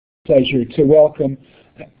pleasure to welcome.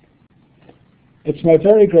 It's my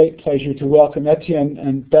very great pleasure to welcome Etienne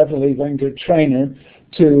and Beverly Wenger-Trayner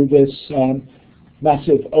to this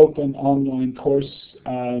massive open online course,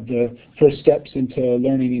 the First Steps into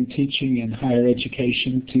Learning and Teaching in Higher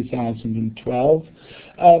Education 2012.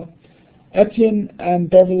 Etienne and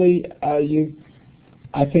Beverly,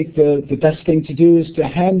 I think the best thing to do is to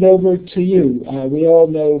hand over to you. We all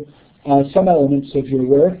know some elements of your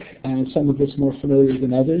work, some of us more familiar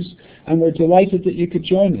than others, and we're delighted that you could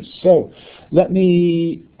join us. So let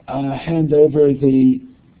me hand over the.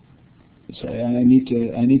 Sorry, I need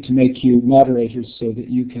to make you moderators so that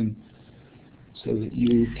you can.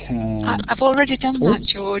 I've already done that,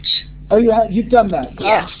 George. Oh, you've done that.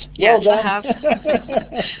 Yes, yes, I have.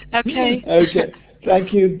 Okay. Okay.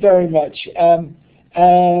 Thank you very much.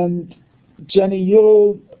 And Jenny,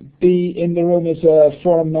 you'll be in the room as a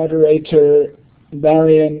forum moderator.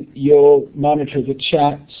 Marion, you'll monitor the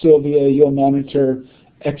chat. Sylvia, you'll monitor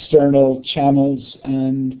external channels,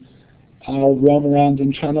 and I'll roam around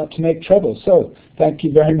and try not to make trouble. So thank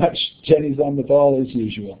you very much. Jenny's on the ball as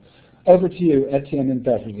usual. Over to you, Etienne and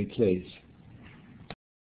Beverly, please.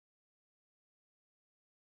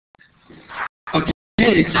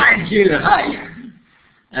 Okay, thank you. Hi.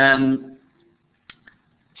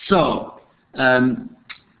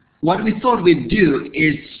 What we thought we'd do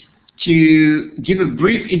is to give a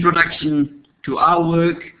brief introduction to our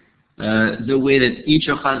work, the way that each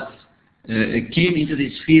of us came into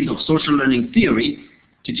this field of social learning theory,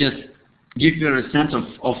 to just give you a sense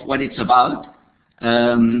of what it's about.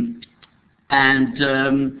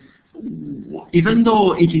 Even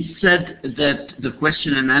though it is said that the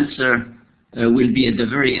question and answer will be at the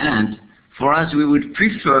very end, for us we would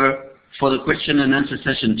prefer for the question and answer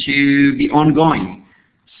session to be ongoing.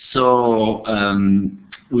 So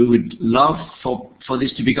we would love for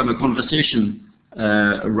this to become a conversation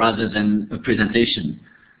rather than a presentation.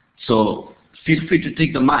 So feel free to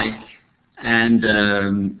take the mic and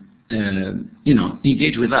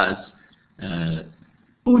engage with us.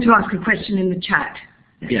 Or to ask a question in the chat.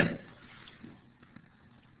 Yeah.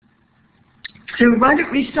 So why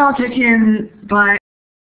don't we start, Etienne, by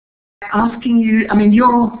asking you, I mean,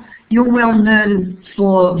 you're well known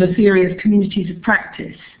for the theory of communities of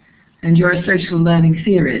practice, and you're a social learning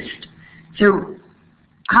theorist. So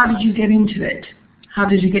how did you get into it? How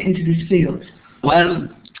did you get into this field? Well,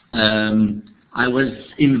 I was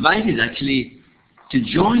invited actually to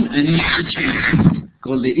join an institute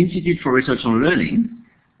called the Institute for Research on Learning,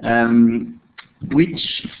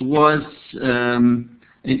 which was an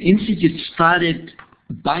institute started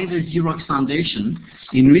by the Xerox Foundation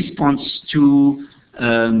in response to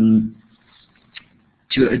a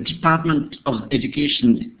Department of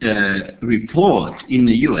Education report in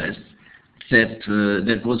the US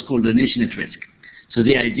that was called The Nation at Risk. So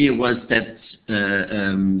the idea was that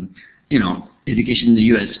education in the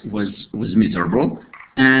US was miserable,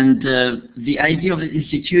 and the idea of the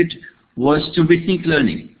institute was to rethink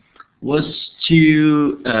learning, was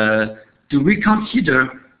to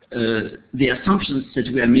reconsider the assumptions that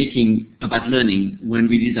we are making about learning when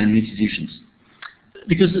we design institutions.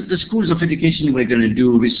 Because the schools of education were going to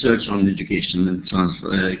do research on education and so on,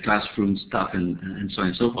 classroom stuff and so on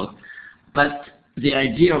and so forth. But the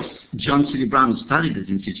idea of John C. Brown, who started this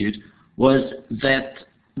institute, was that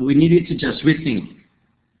we needed to just rethink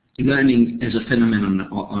learning as a phenomenon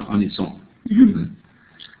on its own. Mm-hmm.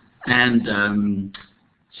 And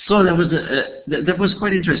so that was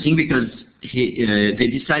quite interesting, because they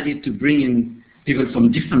decided to bring in people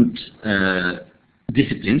from different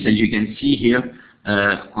disciplines, as you can see here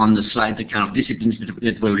on the slide, the kind of disciplines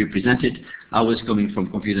that were represented. I was coming from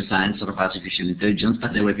computer science, sort of artificial intelligence,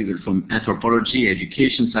 but there were people from anthropology,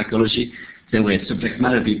 education, psychology. There were subject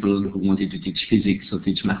matter people who wanted to teach physics or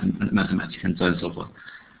teach mathematics and so on and so forth.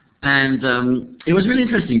 And it was really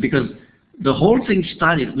interesting, because the whole thing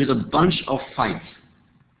started with a bunch of fights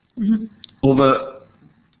mm-hmm. over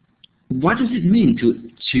what does it mean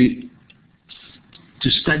to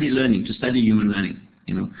study learning, to study human learning,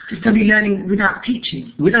 To study learning without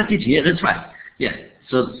teaching. Without teaching, yeah, that's right. Yeah.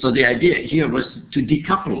 So the idea here was to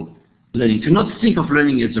decouple learning, to not think of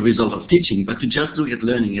learning as a result of teaching, but to just look at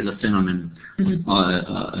learning as a phenomenon mm-hmm.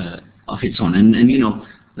 Of its own. And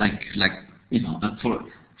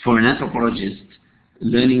for an anthropologist,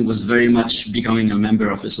 learning was very much becoming a member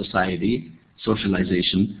of a society,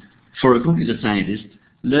 socialization. For a computer scientist,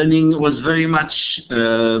 learning was very much,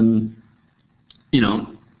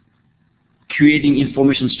 creating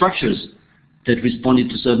information structures that responded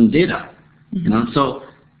to certain data. Mm-hmm. So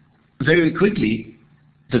very quickly,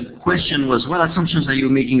 the question was, what assumptions are you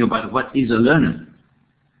making about what is a learner?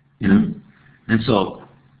 Mm-hmm. And so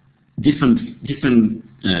different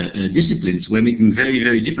disciplines were making very,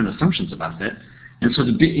 very different assumptions about that. And so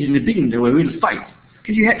in the beginning, there were real fights.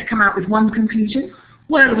 Because you had to come out with one conclusion?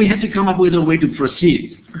 Well, we had to come up with a way to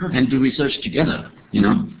proceed and do research together, you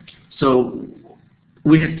know. So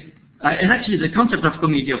we had, and actually the concept of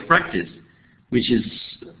community of practice, which is,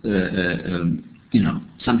 you know,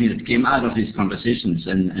 something that came out of these conversations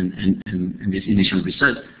and this initial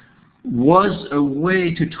research, was a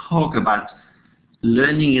way to talk about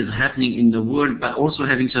learning is happening in the world, but also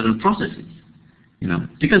having certain processes, you know.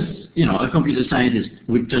 Because, you know, a computer scientist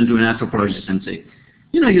would turn to an anthropologist and say,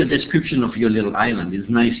 you know, your description of your little island is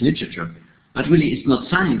nice literature, but really it's not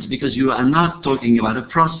science, because you are not talking about a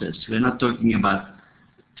process. We're not talking about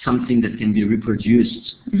something that can be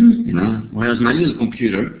reproduced, you know. Whereas my little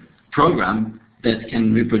computer program that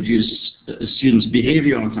can reproduce a student's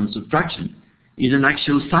behavior on some subtraction is an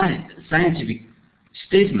actual scientific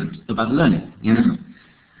statement about learning, you know.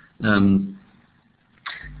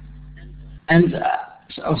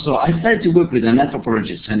 So I started to work with an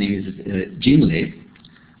anthropologist. Her name is Jean Lay.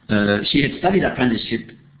 She had studied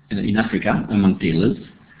apprenticeship in Africa among tailors,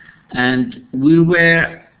 and we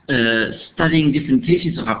were studying different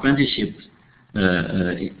cases of apprenticeship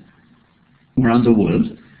around the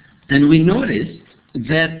world, and we noticed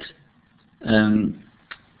that the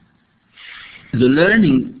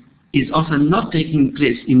learning is often not taking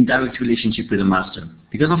place in direct relationship with a master,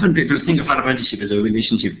 because often people think of apprenticeship as a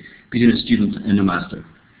relationship between a student and a master.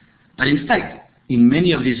 But in fact, in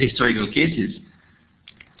many of these historical cases,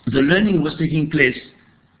 the learning was taking place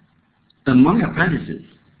among apprentices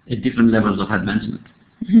at different levels of advancement.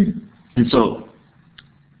 And so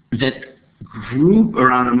that group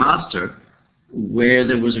around a master, where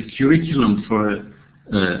there was a curriculum for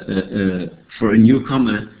a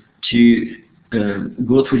newcomer to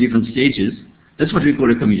go through different stages, that's what we call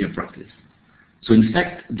a community of practice. So in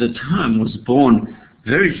fact, the term was born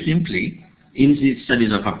very simply in the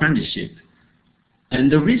studies of apprenticeship. And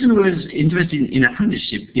the reason we were interested in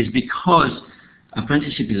apprenticeship is because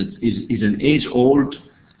apprenticeship is an age-old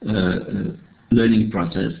learning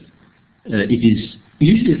process. It is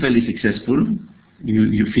usually fairly successful.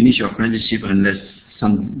 You finish your apprenticeship unless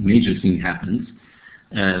some major thing happens.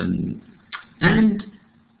 And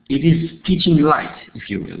it is teaching light, if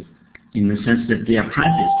you will, in the sense that the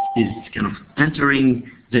apprentice is kind of entering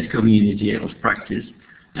that community of practice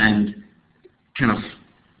and kind of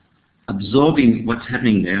absorbing what's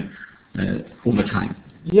happening there over time.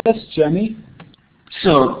 Yes, Jenny.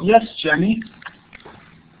 So, yes, Jenny.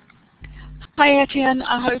 Hi, Etienne.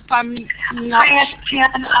 I hope I'm not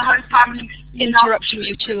interrupting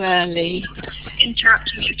you too early.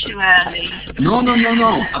 No,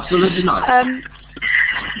 absolutely not.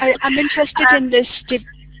 I'm interested in this.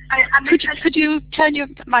 Could you turn your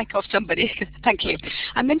mic off, somebody? Thank you.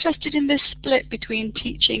 I'm interested in this split between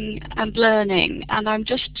teaching and learning, and I'm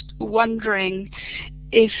just wondering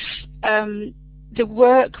if the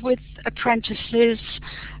work with apprentices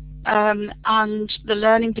and the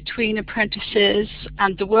learning between apprentices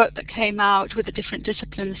and the work that came out with the different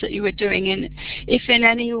disciplines that you were doing, if in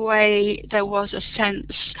any way there was a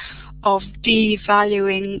sense of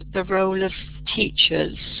devaluing the role of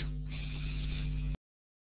teachers.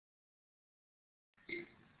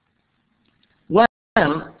 Well,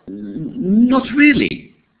 not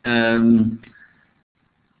really,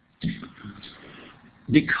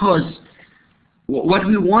 because what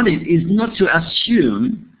we wanted is not to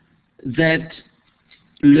assume that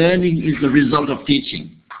learning is the result of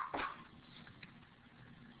teaching.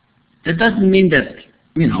 That doesn't mean that,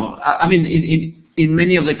 you know, I mean, in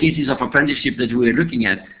many of the cases of apprenticeship that we were looking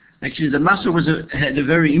at, actually the master had a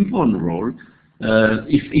very important role,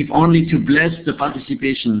 if only to bless the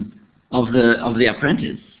participation of the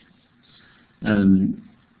apprentice.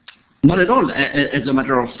 Not at all. As a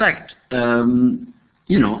matter of fact,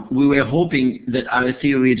 you know, we were hoping that our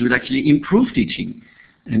theories would actually improve teaching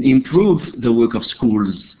and improve the work of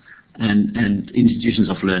schools and institutions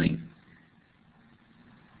of learning.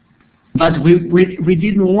 But we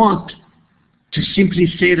didn't want to simply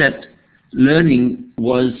say that learning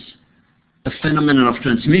was a phenomenon of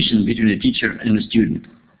transmission between a teacher and a student.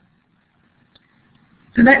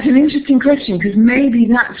 So that's an interesting question, because maybe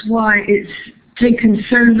that's why it's taken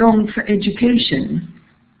so long for education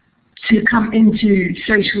to come into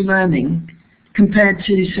social learning compared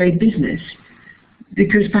to, say, business.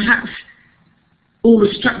 Because perhaps all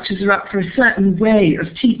the structures are up for a certain way of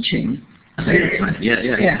teaching.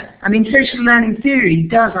 Yeah. I mean, social learning theory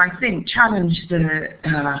does, I think, challenge the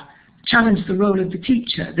role of the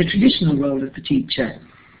teacher, the traditional role of the teacher.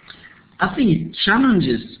 I think it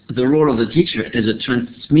challenges the role of the teacher as a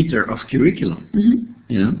transmitter of curriculum.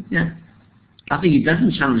 You know? Yeah. I think it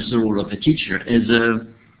doesn't challenge the role of a teacher as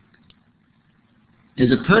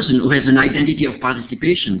a person who has an identity of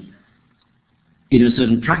participation in a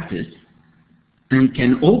certain practice and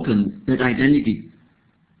can open that identity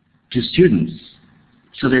to students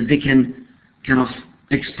so that they can kind of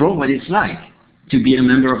explore what it's like to be a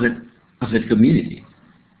member of that community.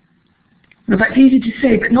 Well, that's easy to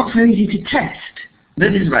say, but not so easy to test.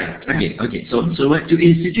 That is right. Okay. So we have to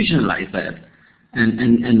institutionalize that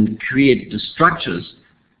and create the structures.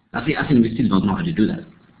 I think we still don't know how to do that.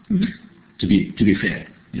 Mm-hmm. To be fair.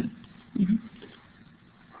 Yeah. Mm-hmm.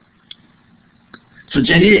 So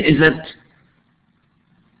Jenny, is that?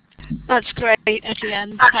 That's great,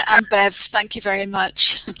 Etienne and Bev. Thank you very much.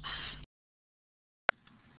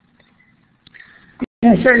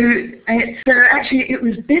 Yeah, so actually it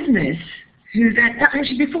was business who then,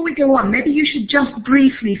 actually before we go on, maybe you should just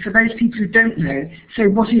briefly, for those people who don't know, say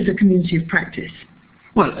what is a community of practice?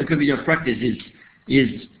 Well, a community of practice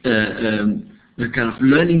is a kind of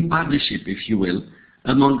learning partnership, if you will,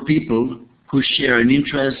 among people who share an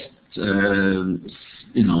interest, a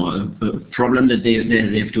problem that they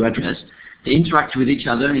have to address. They interact with each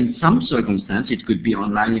other in some circumstance. It could be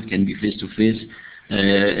online, it can be face-to-face,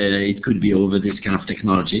 it could be over this kind of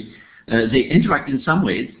technology. They interact in some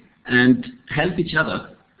ways and help each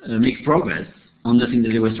other make progress on the thing that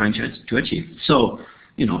they were trying to achieve. So,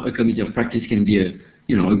 a committee of practice can be a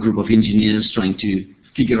group of engineers trying to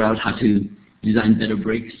figure out how to design better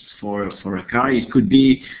brakes for a car. It could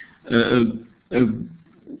be a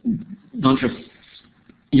bunch of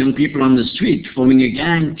young people on the street forming a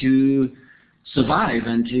gang to survive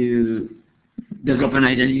and to develop an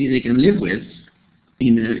identity they can live with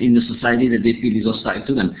in a society that they feel is hostile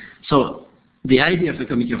to them. So the idea of a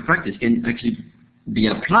committee of practice can actually be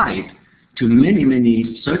applied to many,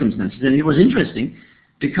 many circumstances. And it was interesting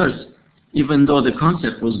because even though the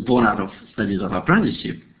concept was born out of studies of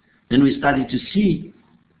apprenticeship, then we started to see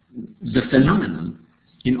the phenomenon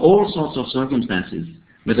in all sorts of circumstances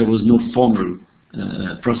where there was no formal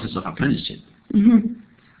process of apprenticeship. Mm-hmm.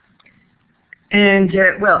 And,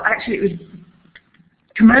 well, actually it was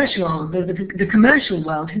the commercial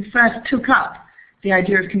world who first took up the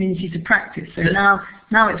idea of communities of practice. So now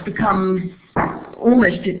it's become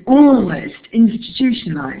almost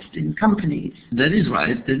institutionalized in companies. That is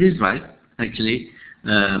right, actually.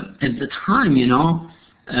 At the time,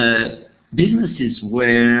 businesses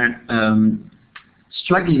were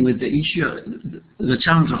struggling with the issue, the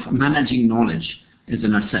challenge of managing knowledge as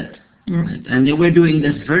an asset. Mm. Right? And they were doing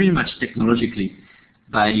this very much technologically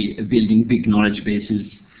by building big knowledge bases,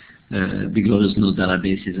 big Lotus Node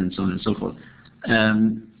databases, and so on and so forth.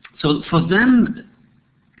 So for them,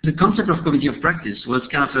 the concept of committee of practice was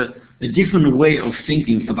kind of a different way of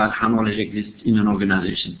thinking about how knowledge exists in an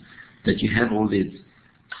organization. That you have all these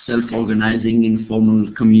self-organizing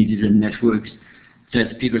informal communities and networks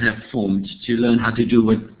that people have formed to learn how to do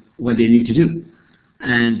what they need to do.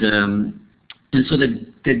 And so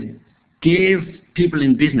that gave people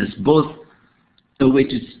in business both a way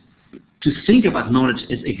to think about knowledge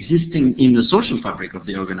as existing in the social fabric of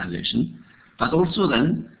the organization, but also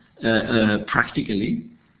then practically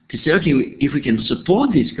to say, okay, if we can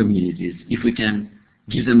support these communities, if we can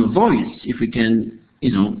give them a voice, if we can,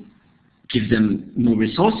 give them more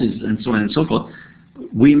resources and so on and so forth,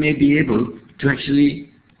 we may be able to actually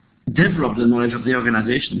develop the knowledge of the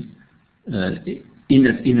organization in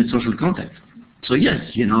a social context. So yes,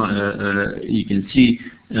 you can see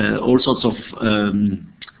all sorts of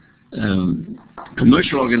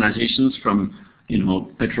commercial organizations from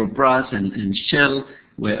Petrobras and Shell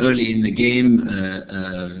were early in the game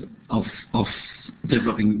of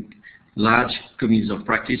developing large communities of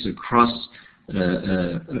practice across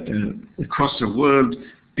the world.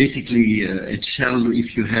 Basically, at Shell,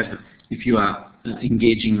 if you are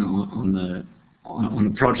engaging on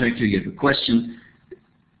a project or you have a question,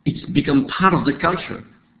 it's become part of the culture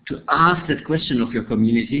to ask that question of your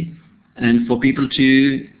community and for people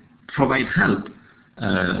to provide help.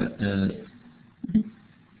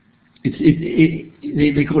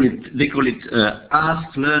 They call it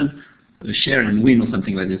ask, learn, share, and win, or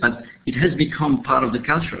something like that. But it has become part of the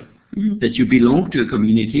culture that you belong to a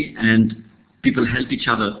community and people help each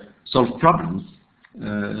other solve problems.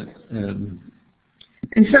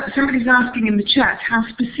 And so somebody's asking in the chat how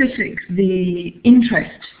specific the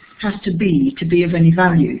interest has to be of any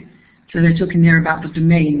value. So they're talking there about the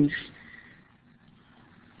domains.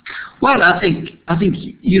 Well, I think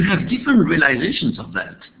you have different realizations of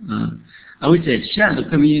that. I would say at Shell, the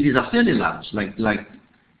communities are fairly large. Like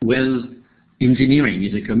engineering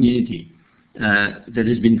is a community that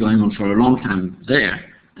has been going on for a long time there,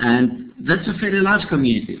 and that's a fairly large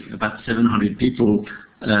community, about 700 people.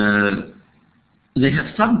 They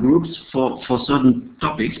have subgroups for certain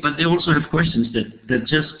topics, but they also have questions that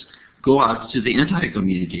just go out to the entire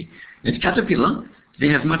community. At Caterpillar, they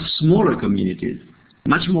have much smaller communities,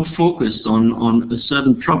 much more focused on a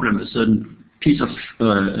certain problem, a certain piece of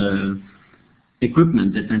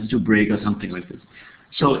equipment that tends to break or something like this.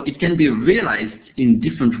 So it can be realized in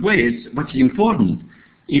different ways. What's important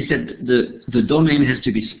is that the domain has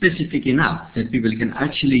to be specific enough that people can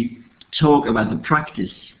actually talk about the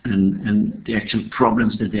practice and the actual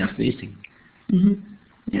problems that they are facing. Mm-hmm.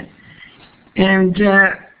 Yeah. And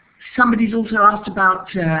somebody's also asked about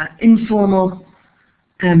informal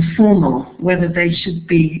and formal, whether they should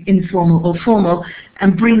be informal or formal,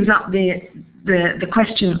 and brings up the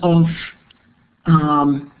question of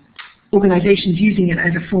organizations using it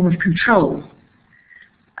as a form of control.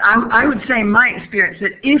 I would say in my experience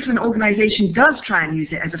that if an organization does try and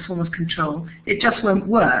use it as a form of control, it just won't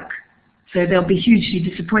work. So they'll be hugely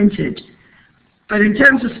disappointed. But in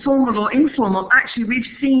terms of formal or informal, actually we've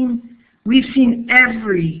seen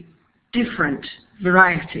every different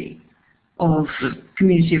variety of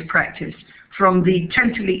community of practice, from the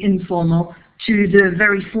totally informal to the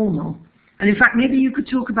very formal. And in fact, maybe you could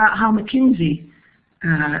talk about how McKinsey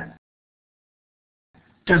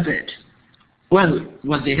does it. Well,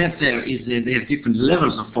 what they have there is they have different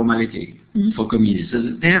levels of formality for communities. So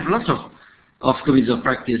they have lots of communities of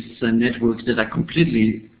practice and networks that are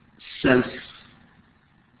completely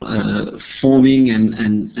self-forming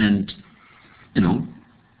and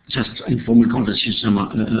just informal conversations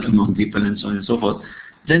among people and so on and so forth.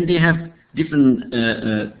 Then they have different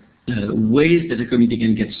ways that a community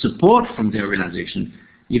can get support from their organization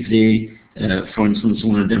if they, for instance,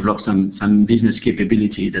 want to develop some business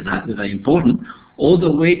capability that are important, all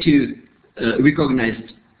the way to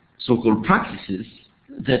recognized so-called practices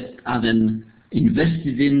that are then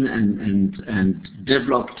invested in and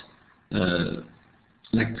developed.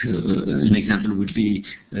 Like an example would be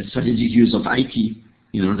strategic use of IT.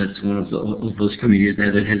 That's one of those communities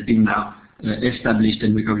there that has been now established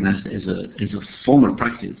and recognized as a formal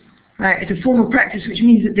practice. Right, it's a formal practice, which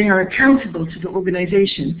means that they are accountable to the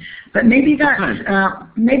organization. But maybe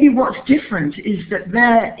maybe what's different is that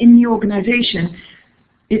there in the organization,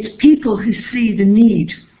 it's people who see the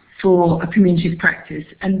need for a community of practice,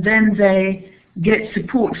 and then they get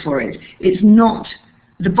support for it. It's not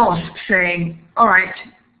the boss saying, all right,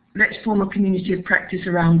 let's form a community of practice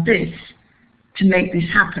around this to make this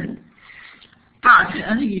happen. But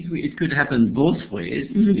I think it could happen both ways.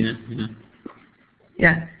 Mm-hmm.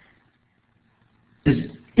 Yeah.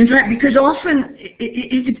 In fact, because often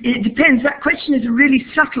it depends. That question is a really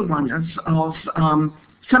subtle one of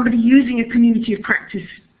somebody using a community of practice,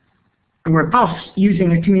 or a boss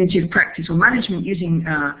using a community of practice, or management using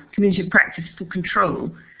a community of practice for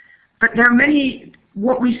control. But there are many.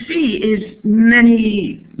 What we see is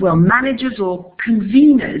many, managers or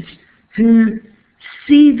conveners who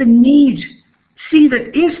see the need, see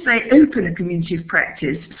that if they open a community of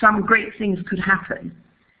practice, some great things could happen.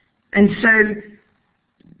 And so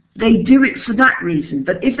they do it for that reason.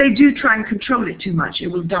 But if they do try and control it too much, it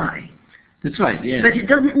will die. That's right, yeah. But it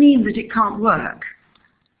doesn't mean that it can't work.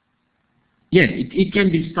 Yeah, it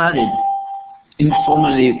can be started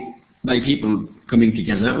informally by people coming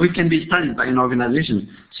together, or it can be started by an organization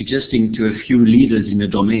suggesting to a few leaders in a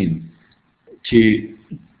domain to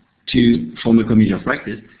form a community of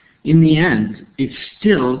practice. In the end, it's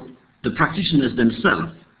still the practitioners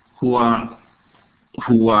themselves who are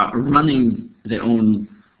running their own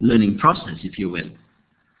learning process, if you will.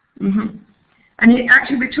 Mm-hmm. And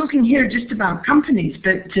actually, we're talking here just about companies,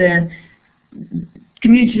 but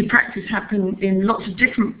community of practice happen in lots of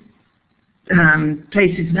different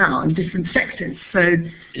places now, in different sectors. So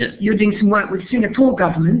you're doing some work with Singapore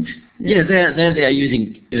government. Yeah, they are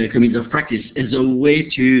using community of practice as a way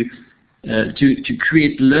to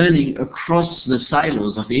create learning across the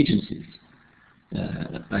silos of agencies.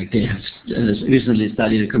 Like they have recently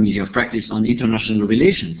studied a community of practice on international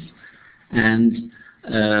relations, and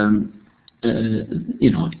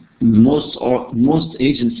most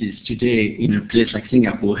agencies today in a place like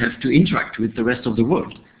Singapore have to interact with the rest of the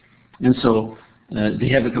world, and so they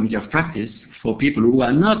have a community of practice for people who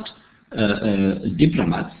are not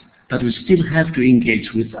diplomats, but who still have to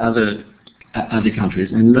engage with other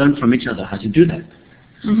countries and learn from each other how to do that.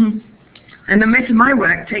 Mm-hmm. And the most of my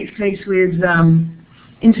work takes place with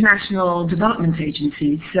international development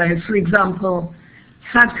agencies. So, for example,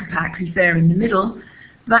 SADCPAC, who's there in the middle,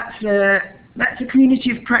 that's a community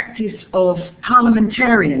of practice of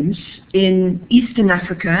parliamentarians in Eastern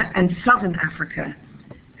Africa and Southern Africa.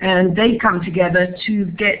 And they come together to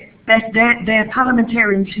get they're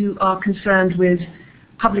parliamentarians who are concerned with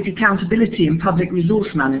public accountability and public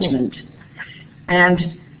resource management.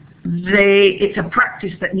 And it's a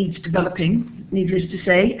practice that needs developing, needless to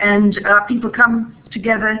say, and people come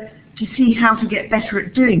together to see how to get better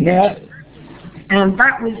at doing it. And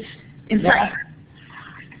that was, in fact...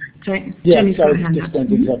 Sorry, Jenny's got her hand up.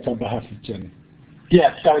 Just on behalf of Jenny.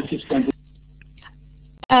 Yeah, sorry, just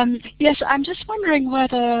yes, I'm just wondering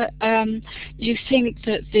whether you think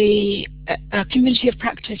that the community of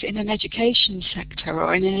practice in an education sector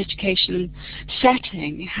or in an education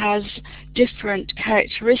setting has different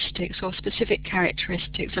characteristics or specific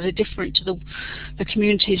characteristics that are different to the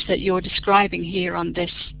communities that you're describing here on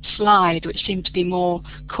this slide, which seem to be more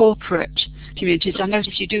corporate communities. I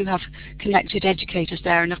notice you do have connected educators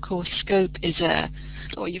there, and of course Scope is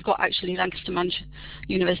or you've got actually Lancaster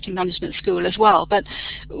University Management School as well. But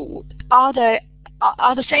are the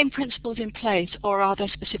same principles in place, or are there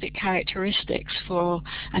specific characteristics for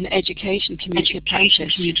an education community of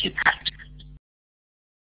practice?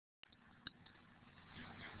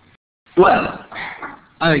 Well,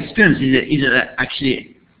 our experience is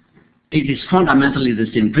actually it is fundamentally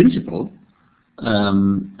the same principle.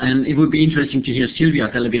 And it would be interesting to hear Sylvia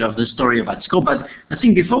tell a bit of the story about Scope. But I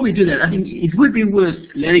think before we do that, I think it would be worth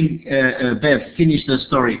letting Bev finish the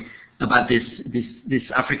story about this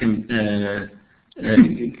African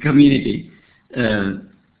community. Well,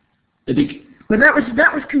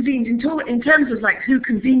 that was convened in terms of like who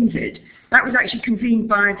convenes it. That was actually convened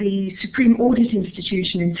by the Supreme Audit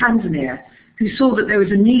Institution in Tanzania, who saw that there was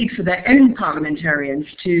a need for their own parliamentarians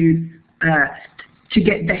to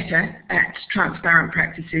get better at transparent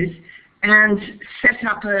practices, and set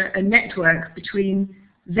up a network between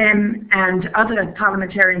them and other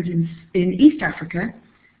parliamentarians in East Africa,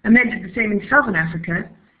 and then did the same in Southern Africa,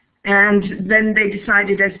 and then they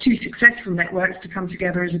decided as two successful networks to come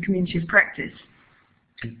together as a community of practice.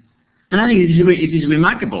 And I think it is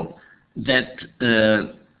remarkable that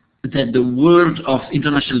the world of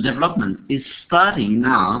international development is starting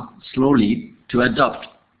now slowly to adopt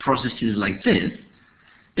processes like this.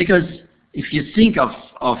 Because if you think of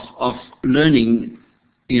learning,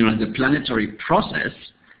 the planetary process,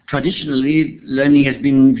 traditionally learning has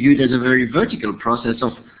been viewed as a very vertical process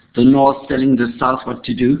of the North telling the South what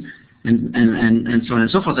to do, and so on and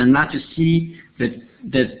so forth. And now to see that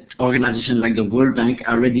organizations like the World Bank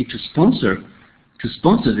are ready to sponsor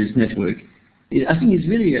this network, I think is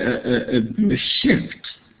really a shift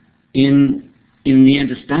in the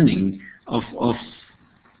understanding of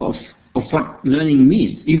what learning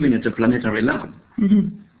means, even at a planetary level. Mm-hmm.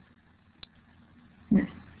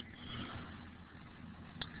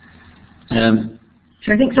 Yeah.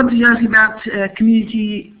 So I think somebody's asking about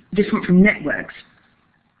community different from networks.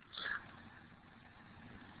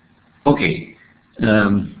 Okay.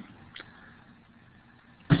 I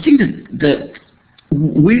think that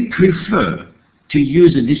we prefer to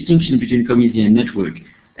use a distinction between community and network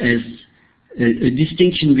as a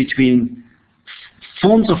distinction between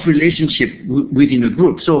forms of relationship within a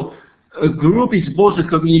group. So a group is both a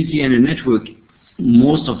community and a network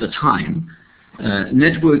most of the time.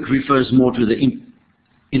 Network refers more to the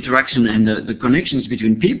interaction and the connections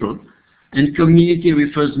between people, and community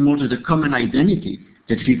refers more to the common identity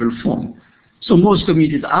that people form. So most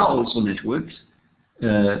communities are also networks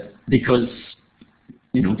because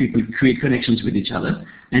people create connections with each other,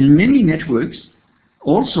 and many networks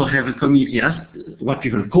also have a community what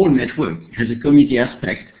people call network, has a community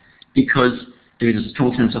aspect because there is a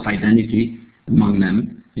strong sense of identity among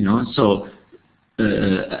them. So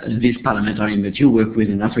these parliamentarians that you work with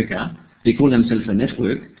in Africa, they call themselves a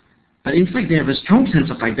network, but in fact they have a strong sense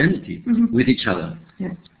of identity with each other.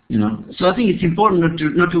 Yeah. So I think it's important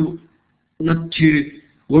not to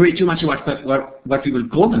worry too much about what people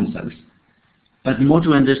call themselves, but more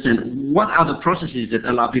to understand what are the processes that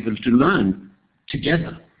allow people to learn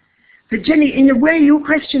together. But Jenny, in a way, your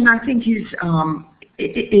question I think is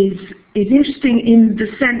interesting in the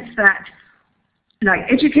sense that, like,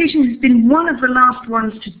 education has been one of the last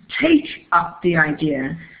ones to take up the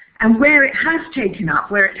idea, and where it has taken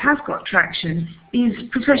up, where it has got traction, is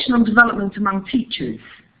professional development among teachers.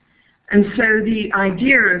 And so the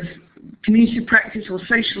idea of community practice or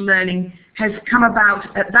social learning has come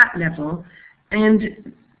about at that level,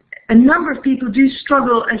 and a number of people do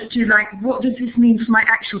struggle as to, like, what does this mean for my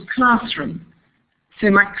actual classroom? So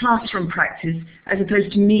my classroom practice, as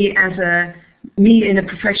opposed to me in a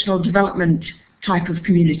professional development type of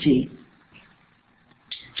community.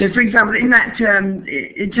 So, for example, in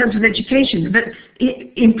terms of education, but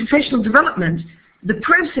in professional development, the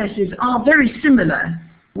processes are very similar,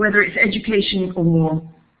 whether it's education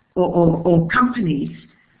or companies.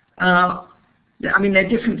 I mean, there are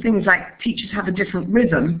different things, like teachers have a different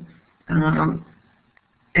rhythm,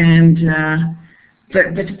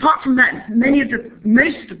 but apart from that,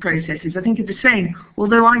 most of the processes I think are the same.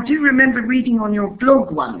 Although I do remember reading on your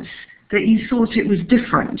blog once that you thought it was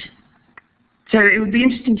different. So it would be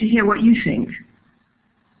interesting to hear what you think.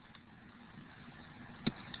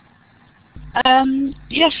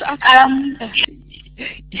 Yes,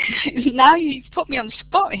 now you've put me on the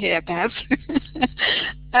spot here, Bev.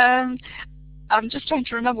 I'm just trying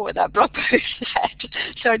to remember what that blog post said,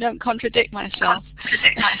 so I don't contradict myself.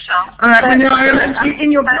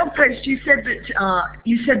 In your blog post, you said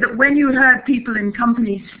that when you heard people in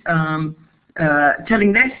companies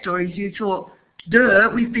telling their stories, you thought, "Duh,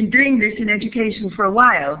 we've been doing this in education for a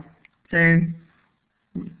while." So.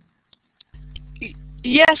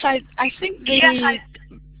 Yes, I think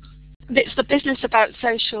it's the business about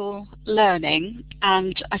social learning,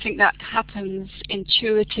 and I think that happens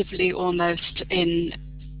intuitively almost in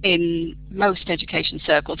most education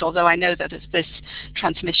circles, although I know that this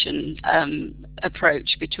transmission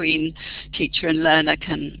approach between teacher and learner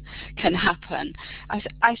can happen.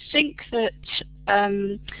 I think that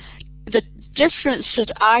the difference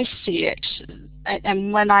that I see it,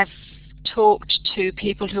 and when I've talked to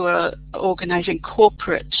people who are organizing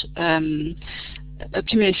corporate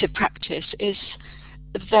community of practice, is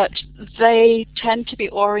that they tend to be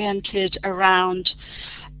oriented around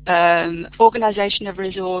organization of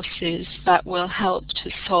resources that will help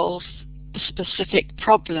to solve specific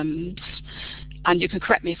problems, and you can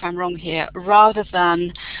correct me if I'm wrong here, rather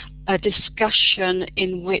than a discussion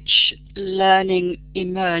in which learning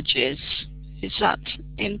emerges. Is that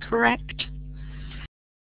incorrect?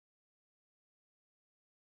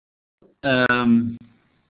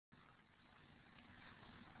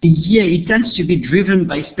 Yeah, it tends to be driven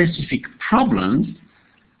by specific problems.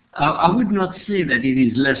 I would not say that it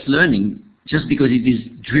is less learning just because it is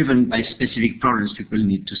driven by specific problems people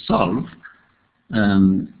need to solve.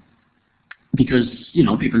 Because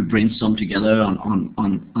people brainstorm together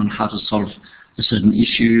on how to solve a certain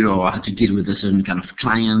issue or how to deal with a certain kind of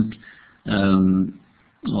client,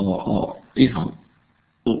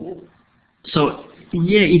 So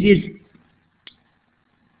yeah,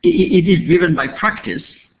 it is driven by practice.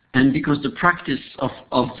 And because the practice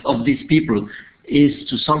of these people is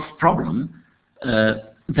to solve problems,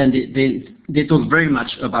 then they talk very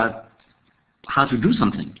much about how to do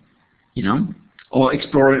something, or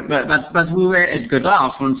explore. But we were at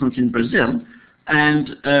Godard, for instance, in Brazil,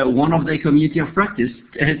 and one of their community of practice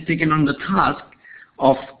has taken on the task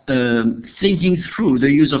of thinking through the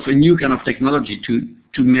use of a new kind of technology to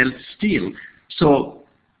melt steel. So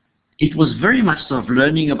it was very much sort of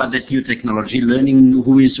learning about that new technology, learning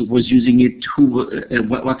who was using it,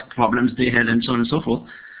 what problems they had, and so on and so forth.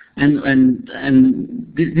 And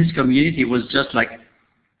this community was just like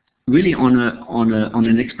really on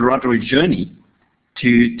an exploratory journey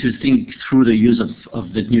to think through the use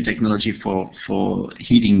of the new technology for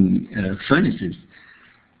heating furnaces.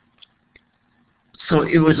 So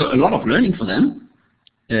it was a lot of learning for them.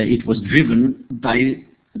 It was driven by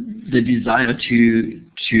the desire to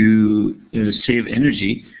save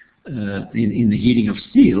energy in the heating of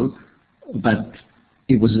steel, but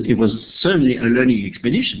it was certainly a learning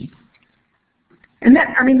expedition. And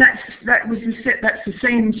that's the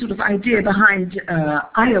same sort of idea behind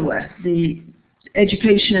Iowa, the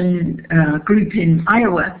education group in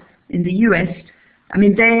Iowa in the U.S. I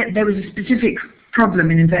mean, there was a specific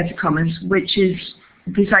problem in inverted commas, which is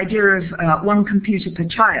this idea of one computer per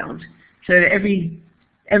child. So every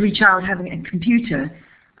child having a computer,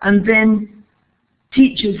 and then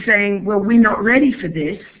teachers saying, well, we're not ready for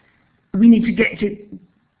this. We need to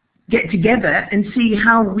get together and see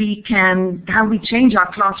how we change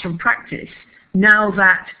our classroom practice now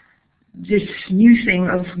that this new thing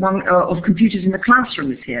of computers in the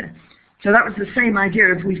classroom is here. So that was the same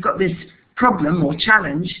idea of, we've got this problem or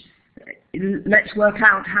challenge, let's work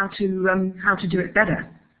out how to do it better.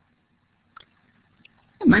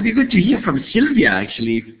 It might be good to hear from Sylvia,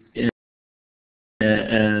 actually,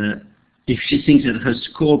 if she thinks that her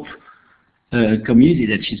scope community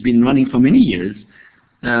that she's been running for many years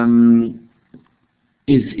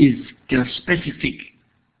is kind of specific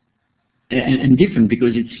and different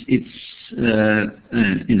because it's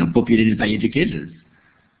populated by educators.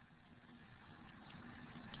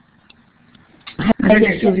 I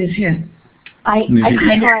guess Sylvia's here. I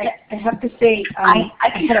have to say, I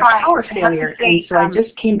had a power failure, and so I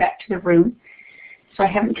just came back to the room, so I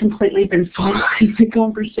haven't completely been following the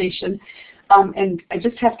conversation. And I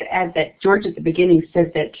just have to add that George at the beginning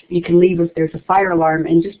said that you can leave if there's a fire alarm,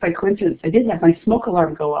 and just by coincidence, I did have my smoke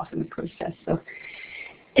alarm go off in the process. So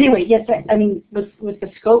anyway, yes, I mean, with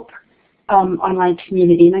the Scope online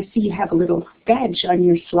community, and I see you have a little badge on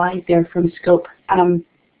your slide there from Scope.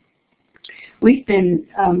 We've been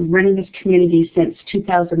running this community since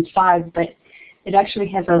 2005, but it actually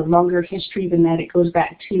has a longer history than that. It goes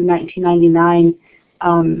back to 1999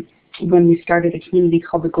 when we started a community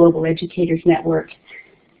called the Global Educators Network.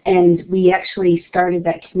 And we actually started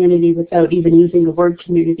that community without even using the word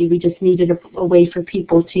community. We just needed a way for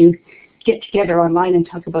people to get together online and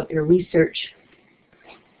talk about their research.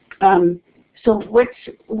 So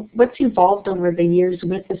what's evolved over the years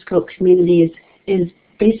with the Scope community is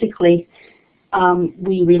basically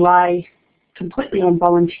we rely completely on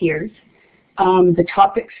volunteers. The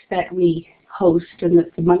topics that we host and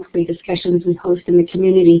the monthly discussions we host in the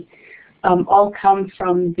community all come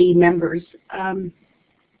from the members.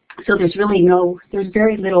 So there's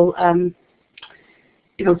very little,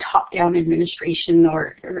 top-down administration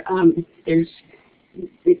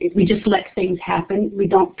we just let things happen. We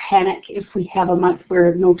don't panic if we have a month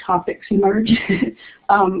where no topics emerge,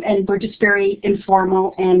 and we're just very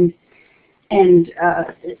informal and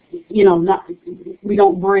we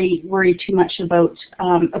don't worry too much about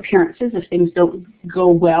appearances. If things don't go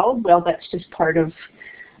well, that's just part of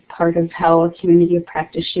how a community of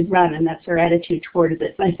practice should run, and that's our attitude towards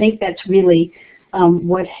it. And I think that's really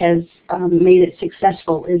what has made it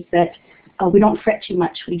successful, is that we don't fret too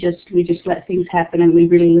much. We just let things happen, and we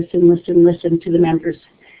really listen to the members.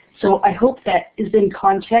 So I hope that is in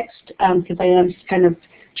context, because I am kind of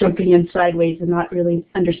jumping in sideways and not really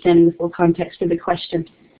understanding the full context of the question.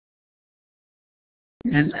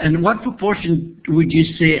 And what proportion would you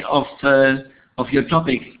say of your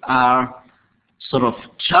topics are sort of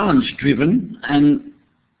challenge-driven, and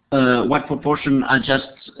what proportion are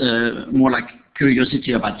just more like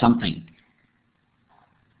curiosity about something?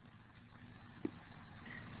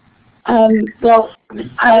 I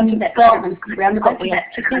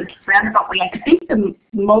think the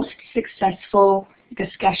most successful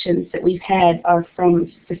discussions that we've had are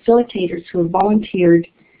from facilitators who have volunteered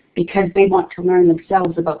because they want to learn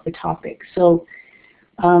themselves about the topic. So,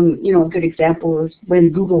 a good example is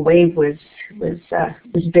when Google Wave was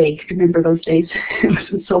big. Remember those days? It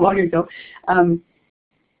wasn't so long ago. And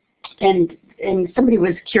somebody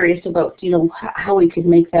was curious about, how we could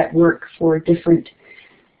make that work for different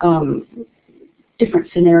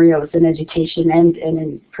scenarios in education and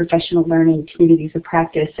in professional learning communities of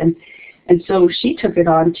practice, and so she took it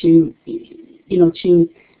on to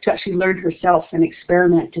actually learn herself and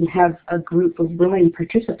experiment and have a group of willing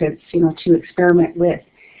participants to experiment with,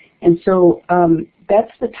 and so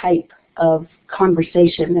that's the type of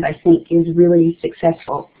conversation that I think is really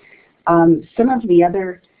successful. Some of the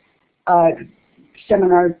other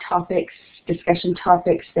seminar topics, discussion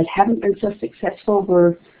topics that haven't been so successful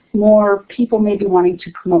were more people maybe wanting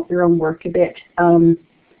to promote their own work a bit. And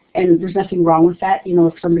there's nothing wrong with that.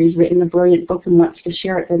 If somebody's written a brilliant book and wants to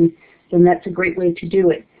share it, then that's a great way to do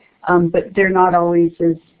it. But they're not always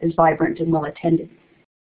as vibrant and well attended.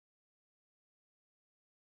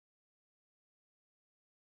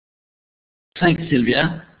 Thanks,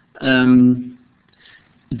 Sylvia.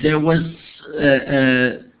 There was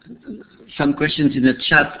some questions in the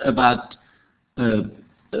chat about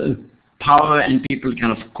power and people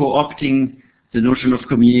kind of co-opting the notion of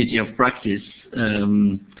community of practice,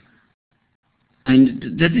 and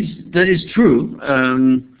that is true.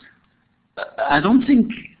 I don't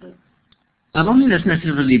think that's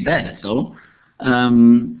necessarily bad, though,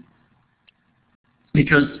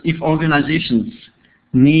 because if organizations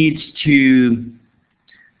need to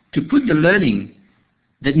put the learning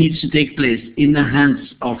that needs to take place in the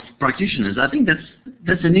hands of practitioners, I think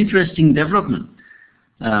that's an interesting development.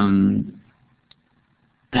 And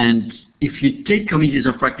if you take communities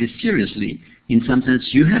of practice seriously, in some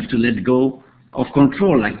sense, you have to let go of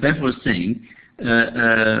control. Like Bev was saying,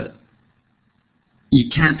 you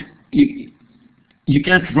can't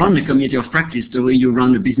run a community of practice the way you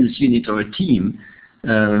run a business unit or a team,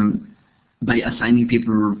 by assigning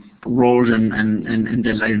people roles and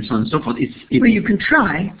deadlines and so on and so forth. Well, you can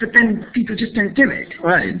try, but then people just don't do it.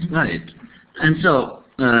 Right. And so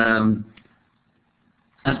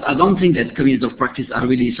I don't think that communities of practice are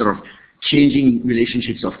really sort of changing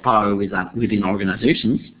relationships of power within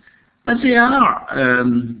organizations, but they are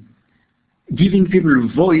giving people a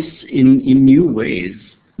voice in new ways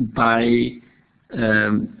by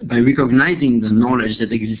recognizing the knowledge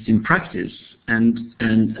that exists in practice and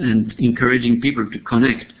encouraging people to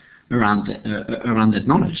connect around that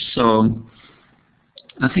knowledge. So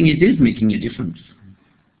I think it is making a difference.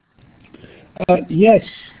 Yes.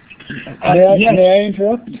 May I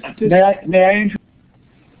interrupt?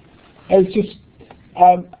 I was just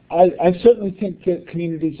I certainly think that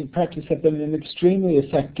communities of practice have been an extremely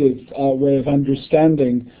effective way of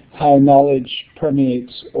understanding how knowledge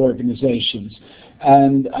permeates organizations.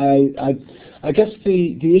 And I guess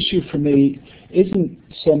the issue for me isn't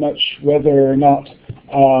so much whether or not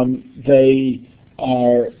they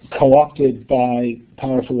are co-opted by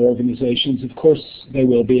powerful organizations. Of course they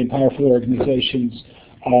will be, and powerful organizations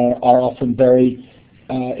are often very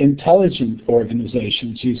intelligent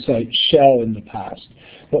organizations. You cite Shell in the past.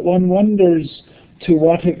 But one wonders to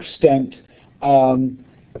what extent should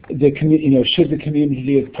the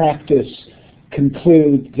community of practice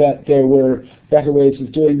conclude that there were better ways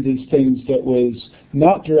of doing these things that was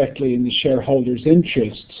not directly in the shareholders'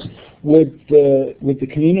 interests, would the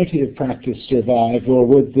community of practice survive, or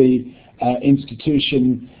would the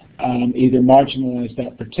institution either marginalize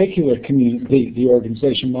that particular community, the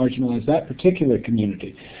organization marginalize that particular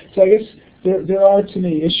community? So I guess there are, to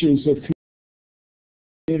me, issues of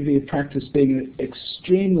community of practice being an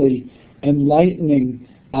extremely enlightening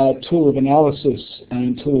tool of analysis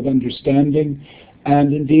and tool of understanding,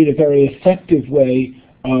 and indeed a very effective way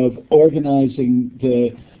of organizing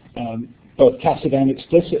the both tacit and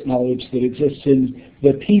explicit knowledge that exists in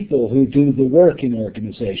the people who do the work in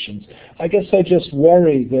organizations. I guess I just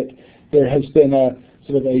worry that there has been a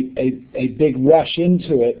sort of a big rush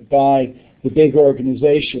into it by the big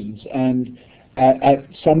organizations, and at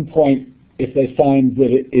some point, if they find that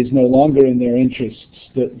it is no longer in their interests,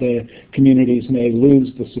 that the communities may lose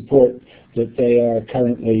the support that they are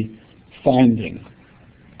currently finding.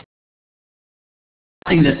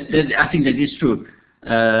 I think that is true.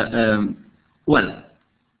 Well,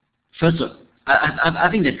 first of all, I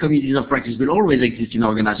think that communities of practice will always exist in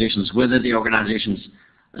organizations, whether the organizations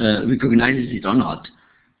recognizes it or not.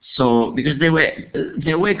 So, because there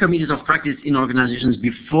were communities of practice in organizations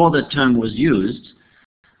before the term was used.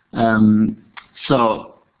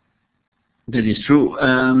 So that is true.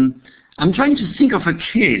 I'm trying to think of a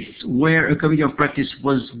case where a committee of practice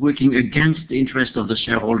was working against the interest of the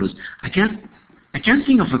shareholders. I can't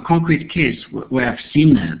think of a concrete case where I've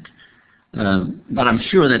seen that, but I'm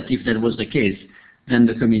sure that if that was the case, then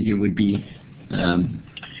the committee would be.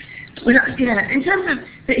 Well, yeah, in terms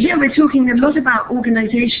of, here we're talking a lot about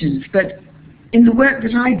organizations, but in the work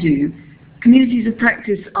that I do, communities of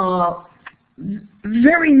practice are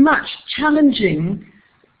very much challenging,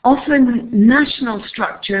 often national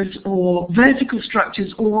structures or vertical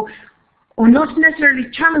structures, or not necessarily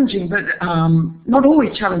challenging, but not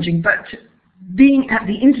always challenging, but being at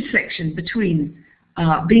the intersection between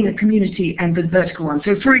being a community and the vertical one.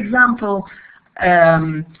 So, for example,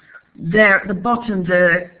 there at the bottom,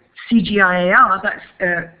 the CGIAR,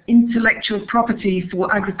 that's intellectual property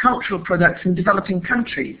for agricultural products in developing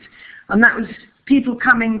countries, and that was people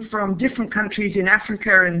coming from different countries in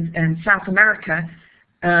Africa and South America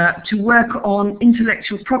to work on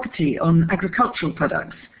intellectual property on agricultural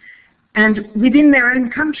products. And within their own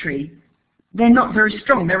country, they're not very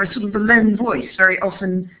strong. They're a sort of a lone voice. Very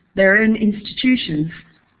often their own institutions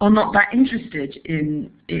are not that interested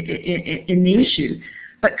in the issue.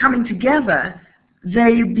 But coming together,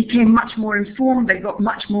 they became much more informed. They got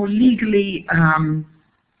much more legally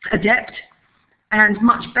adept and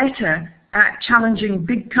much better at challenging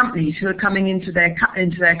big companies who are coming into their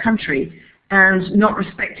country and not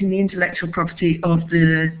respecting the intellectual property of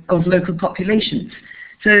local populations.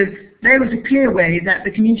 So there was a clear way that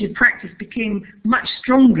the community of practice became much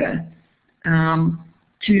stronger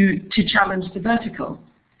to challenge the vertical.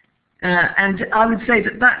 And I would say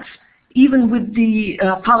that that's, even with the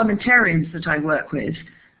parliamentarians that I work with,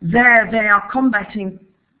 they are combating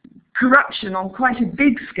corruption on quite a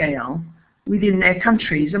big scale within their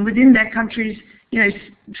countries, and within their countries,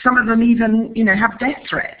 some of them even, have death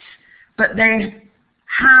threats. But they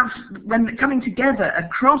have, when they're coming together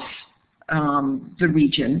across the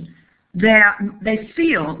region, they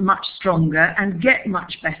feel much stronger and get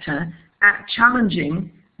much better at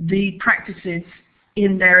challenging the practices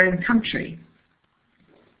in their own country.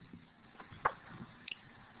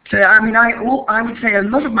 So, I mean, I would say a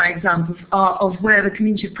lot of my examples are of where the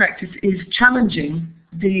community of practice is challenging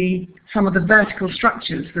some of the vertical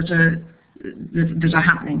structures that are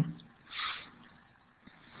happening.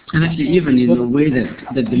 And actually, even in the way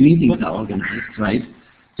that the meetings are organized, right?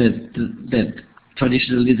 That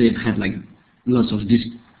traditionally they've had like lots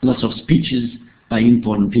of speeches by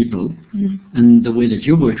important people, and the way that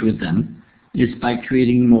you worked with them is by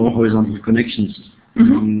creating more horizontal connections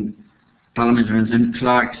among parliamentarians and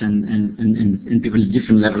clerks and people at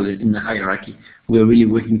different levels in the hierarchy. We're really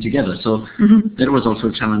working together. So that was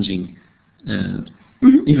also challenging,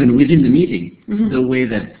 even within the meeting, the way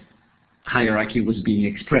that hierarchy was being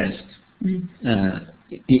expressed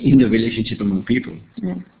in the relationship among people.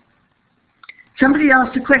 Somebody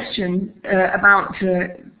asked a question about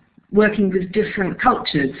working with different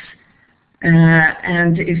cultures,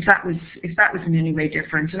 and if that was in any way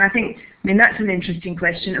different. And I mean that's an interesting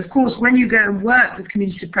question. Of course, when you go and work with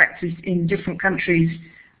communities of practice in different countries,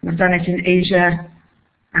 and I've done it in Asia,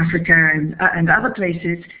 Africa, and other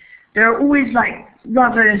places, there are always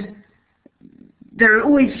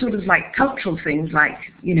sort of like cultural things, like,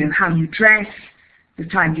 you know, how you dress, the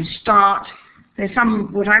time you start. There's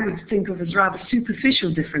some what I would think of as rather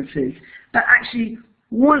superficial differences. But actually,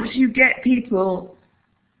 once you get people,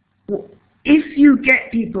 if you get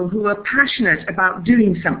people who are passionate about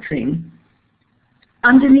doing something,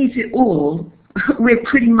 underneath it all, we're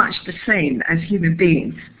pretty much the same as human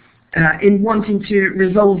beings in wanting to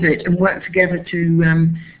resolve it and work together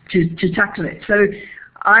to tackle it. So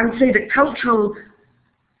I would say that cultural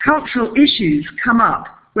issues come up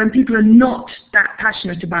when people are not that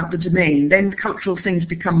passionate about the domain. Then cultural things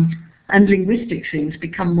and linguistic things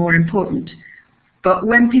become more important. But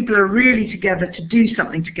when people are really together to do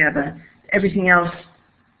something together, everything else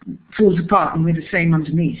falls apart and we're the same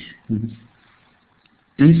underneath. And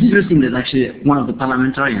it's interesting that actually one of the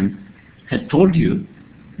parliamentarians had told you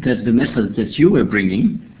that the methods that you were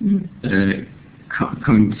bringing,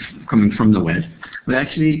 coming from the West, were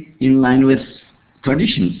actually in line with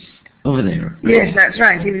traditions over there. Right? Yes, that's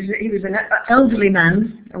right. He was an elderly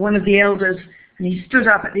man, one of the elders, and he stood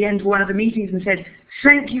up at the end of one of the meetings and said,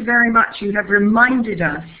 "Thank you very much. You have reminded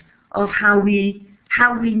us of how we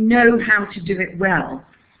know how to do it well."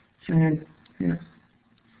 So, yeah.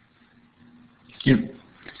 Yep.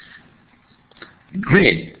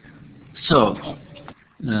 Great. So,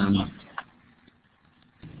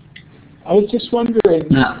 I was just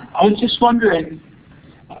wondering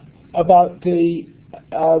about the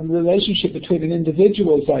relationship between an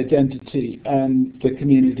individual's identity and the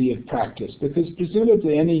community of practice, because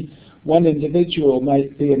presumably any one individual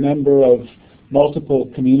might be a member of multiple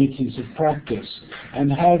communities of practice,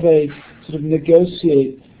 and how they sort of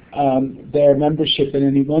negotiate their membership in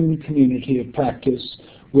any one community of practice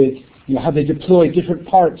with, you know, how they deploy different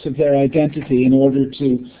parts of their identity in order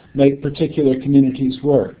to make particular communities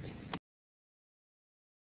work.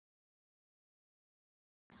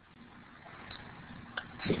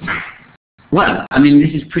 Well, I mean,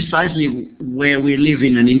 this is precisely where we live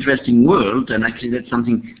in an interesting world, and actually that's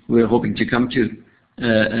something we're hoping to come to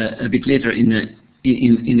a bit later in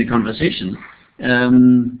the conversation,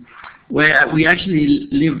 where we actually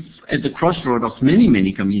live at the crossroad of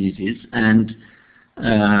many communities, and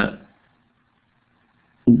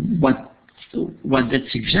what that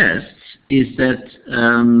suggests is that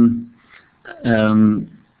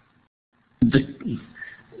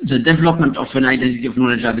the development of an identity of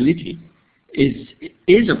knowledgeability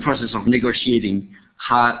is a process of negotiating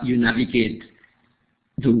how you navigate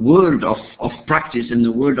the world of practice and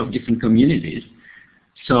the world of different communities.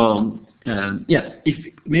 So yeah, if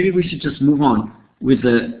maybe we should just move on with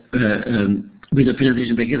the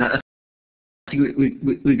presentation, because I think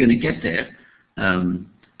we're going to get there.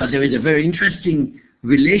 But there is a very interesting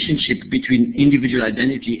relationship between individual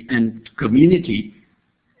identity and community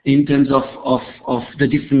in terms of the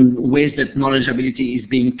different ways that knowledgeability is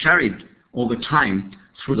being carried over time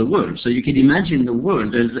through the world. So you can imagine the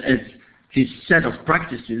world as this set of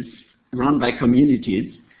practices run by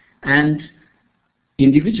communities and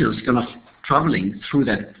individuals kind of traveling through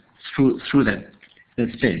that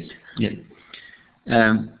space. Yeah.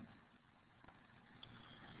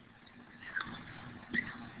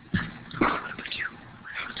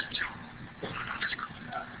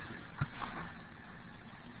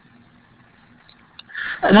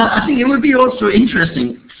 And I think it would be also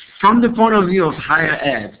interesting, from the point of view of higher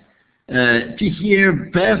ed, to hear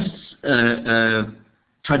Bev's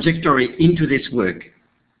trajectory into this work.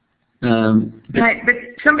 Right, but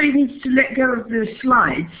somebody needs to let go of the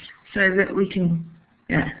slides so that we can,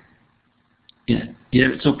 Yeah,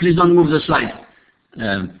 so please don't move the slide.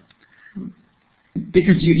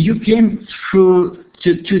 Because you came through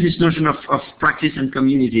to this notion of practice and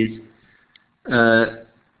communities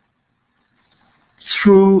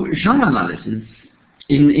through genre analysis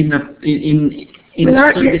in the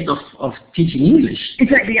service of teaching English.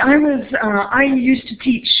 Exactly. I used to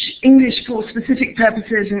teach English for specific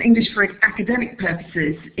purposes and English for academic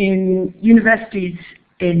purposes in universities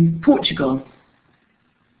in Portugal.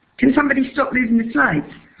 Can somebody stop moving the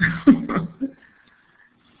slides?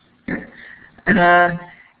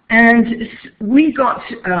 And we got,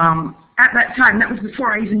 at that time, that was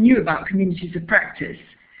before I even knew about communities of practice,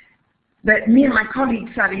 but me and my colleague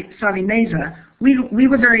Sally Meza, we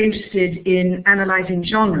were very interested in analysing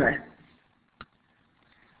genre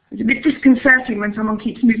It's a bit disconcerting when someone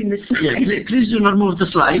keeps moving the slide. Yeah, please do not move the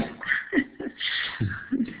slide.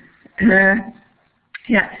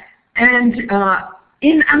 Yeah, and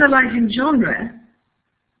in analyzing genre,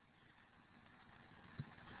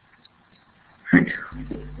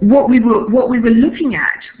 what we were looking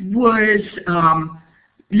at was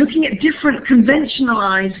looking at different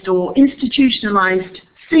conventionalized or institutionalized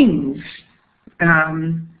things,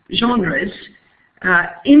 genres,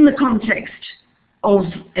 in the context of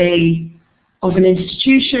an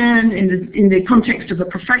institution, in the context of a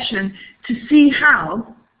profession, to see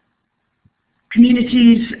how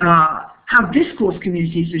communities, how discourse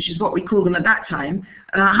communities, which is what we call them at that time,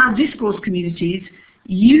 how discourse communities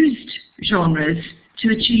used genres to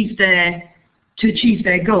achieve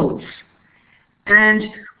their goals. And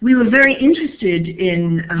we were very interested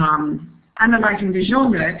in analyzing the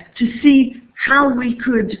genre to see how we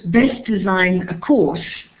could best design a course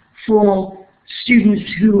for students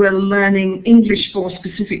who were learning English for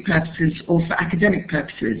specific purposes or for academic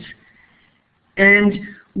purposes. And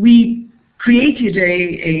we created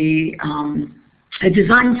a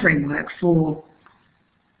design framework for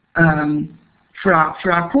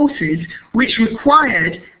our courses, which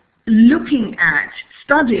required looking at,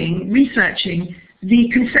 studying, researching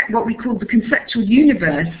what we call the conceptual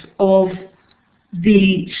universe of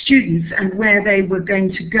the students and where they were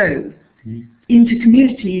going to go into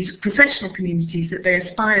communities, professional communities that they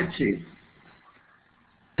aspired to.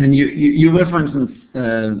 And you were, for instance,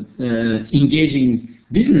 engaging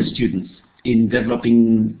business students in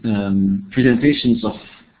developing presentations of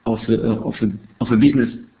a business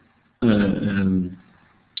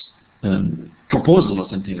proposal or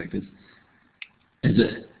something like this,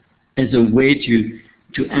 as a way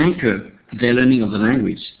to anchor their learning of the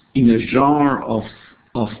language in a genre of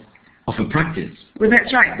a practice. Well,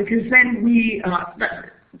 that's right, because then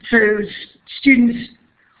so students,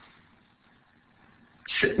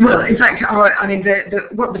 well, in fact,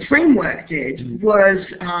 what the framework did was,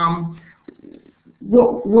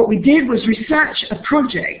 what we did was research a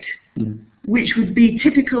project which would be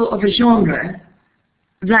typical of a genre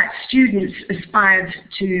that students aspired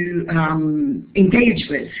to engage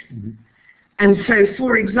with. And so,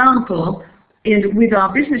 for example, with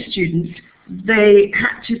our business students, they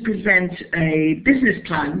had to present a business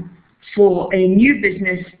plan for a new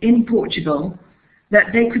business in Portugal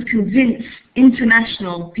that they could convince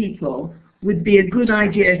international people would be a good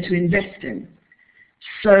idea to invest in.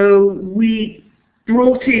 So we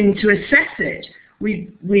brought in, to assess it,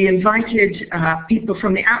 we invited people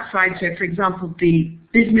from the outside. So, for example, the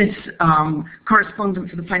business correspondent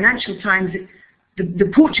for the Financial Times,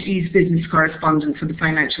 the Portuguese business correspondent for the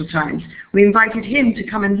Financial Times. We invited him to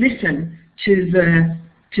come and listen to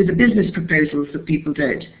the business proposals that people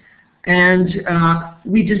did. And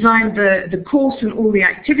we designed the course and all the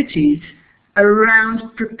activities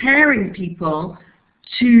around preparing people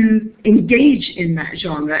to engage in that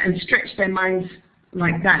genre and stretch their minds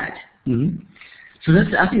like that. So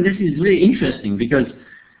I think this is really interesting, because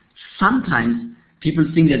sometimes people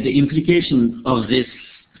think that the implication of this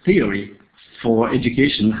theory for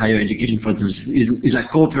education, higher education, for instance, is like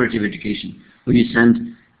cooperative education, where you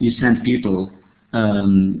send people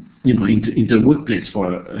into the workplace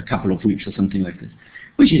for a couple of weeks or something like this,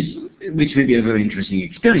 which may be a very interesting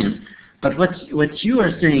experience. But what you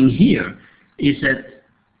are saying here is that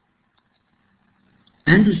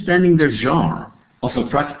understanding the genres of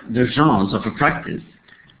a practice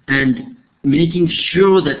and making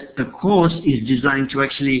sure that the course is designed to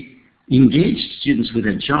actually engage students with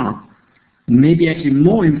that genre may be actually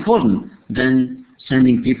more important than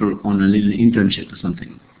sending people on a little internship or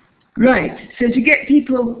something. Right. So to get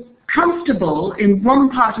people comfortable in one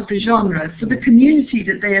part of the genre for the community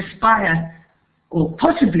that they aspire or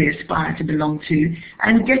possibly aspire to belong to,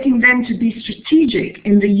 and getting them to be strategic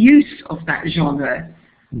in the use of that genre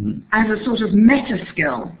as a sort of meta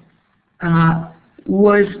skill,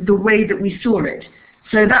 was the way that we saw it.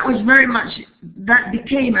 So that was very much, that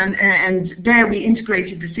became, and there we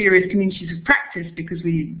integrated the theory of communities of practice, because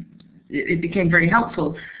it became very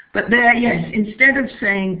helpful. But there, yes, instead of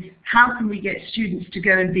saying, how can we get students to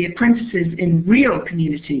go and be apprentices in real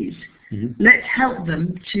communities, let's help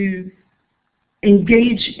them to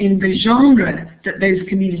engage in the genre that those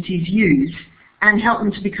communities use and help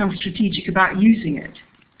them to become strategic about using it.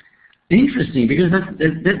 Interesting, because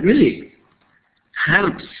that really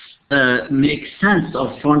helps make sense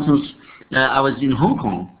of, for instance, I was in Hong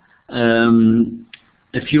Kong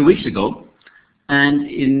a few weeks ago,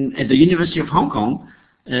 and at the University of Hong Kong,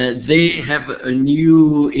 they have a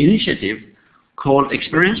new initiative called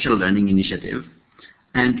Experiential Learning Initiative.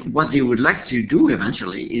 And what they would like to do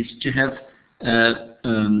eventually is to have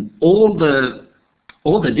all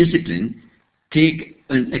the discipline take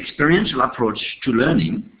an experiential approach to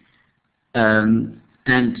learning, and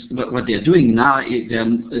what they're doing now is they're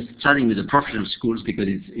starting with the professional schools because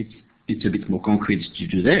it's a bit more concrete to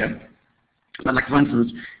do there. But like for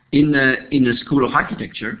instance, in the School of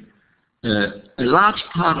Architecture, a large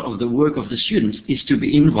part of the work of the students is to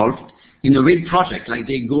be involved in a real project, like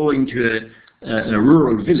they go into a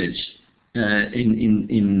rural village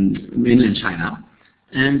in mainland China,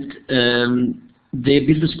 and they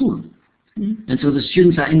build a school. And so the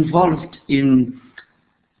students are involved in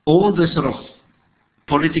all the sort of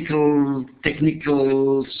political,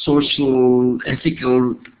 technical, social,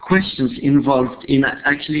 ethical questions involved in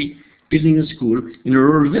actually building a school in a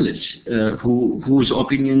rural village, whose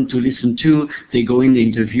opinion to listen to. They go in, they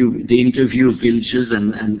interview villagers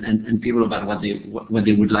and people about what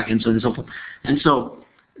they would like, and so on and so forth. And so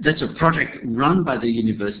that's a project run by the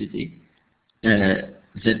university that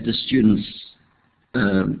the students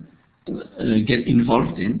get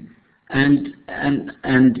involved in, and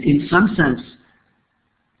in some sense,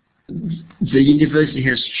 the university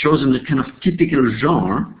has chosen a kind of typical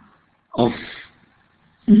genre of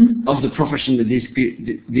the profession that these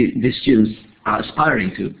students are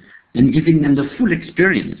aspiring to, and giving them the full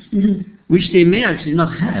experience, which they may actually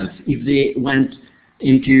not have if they went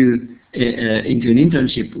into an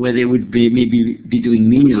internship where they would maybe be doing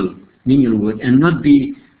menial work and not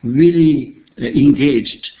be really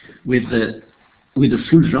engaged with the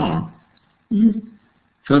full genre.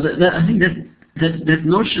 So I think that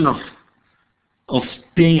notion of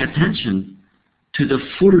paying attention to the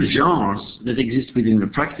full genres that exist within the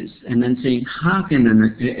practice, and then saying how can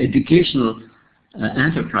an educational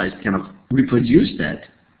enterprise kind of reproduce that.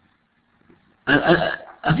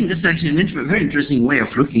 I think that's actually a very interesting way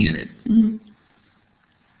of looking at it.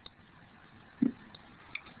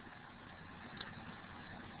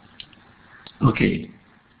 Okay.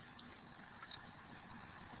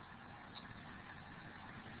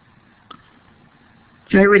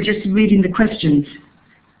 So we're just reading the questions.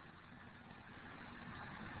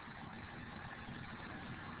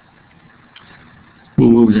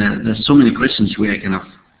 Ooh, there's so many questions where I kind of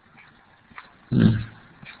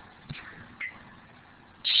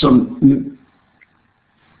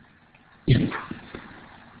yeah.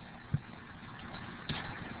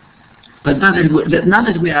 But now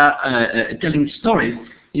that we are telling stories,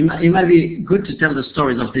 it might be good to tell the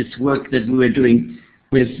stories of this work that we were doing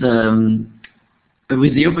with the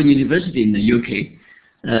Open University in the UK,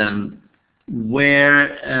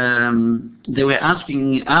 where they were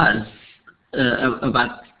asking us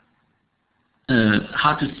about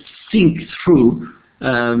how to think through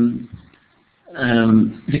the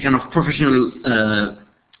kind of professional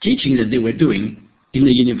teaching that they were doing in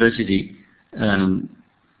the university.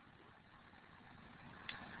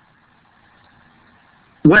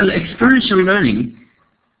 Well, experiential learning,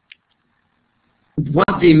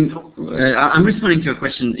 I'm responding to a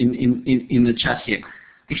question in the chat here.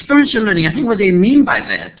 Experiential learning, I think what they mean by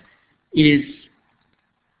that is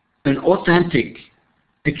an authentic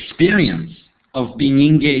experience of being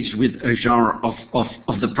engaged with a genre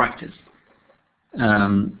of the practice.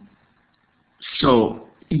 So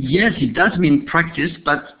yes, it does mean practice,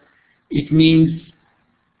 but it means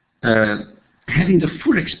having the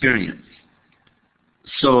full experience.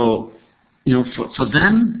 So, you know, for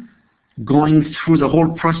them, going through the whole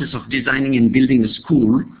process of designing and building a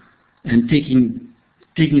school and seeing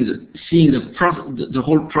the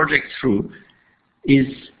whole project through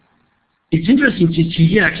it's interesting to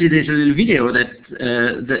hear. Actually, there's a little video that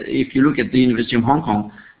if you look at the University of Hong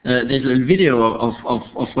Kong, there's a little video of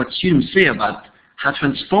what students say about how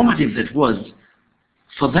transformative that was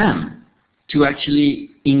for them to actually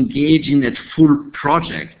engage in that full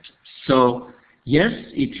project. So yes,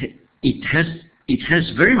 it has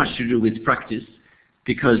very much to do with practice,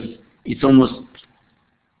 because it's almost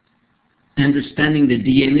understanding the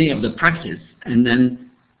DNA of the practice and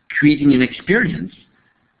then creating an experience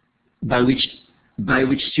by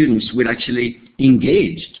which students will actually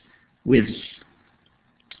engage with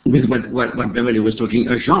what Beverly was talking,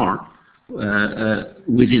 a genre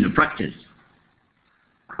within a practice.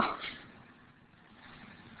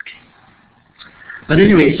 But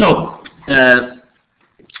anyway, so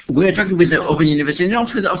we're talking with the Open University, and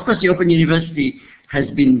also, of course, the Open University has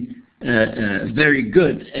been very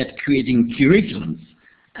good at creating curriculums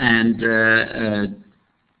and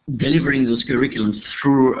delivering those curriculums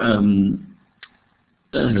through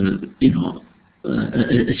a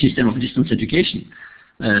system of distance education.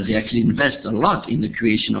 They actually invest a lot in the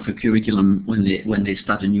creation of a curriculum when they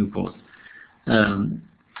start a new course.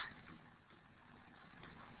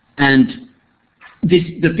 And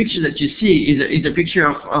the picture that you see is a picture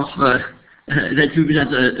of that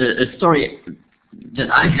represents a story that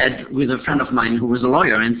I had with a friend of mine who was a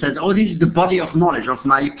lawyer, and said, "Oh, this is the body of knowledge of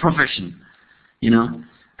my profession," you know.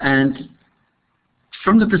 And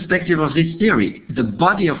from the perspective of this theory, the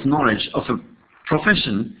body of knowledge of a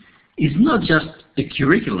profession is not just a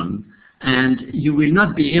curriculum, and you will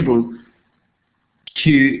not be able to,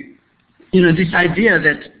 you know, this idea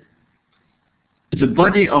that the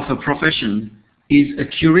body of a profession is a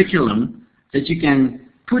curriculum that you can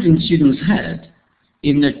put in students' head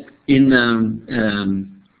in the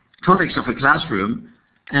context of a classroom,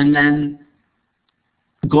 and then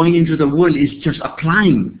going into the world is just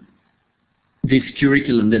applying this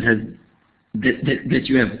curriculum that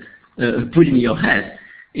you have put in your head.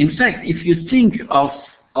 In fact, if you think of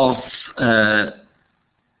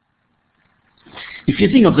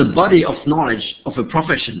the body of knowledge of a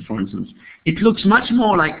profession, for instance, it looks much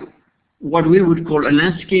more like what we would call a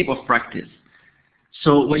landscape of practice.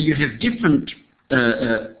 So where you have different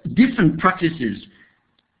practices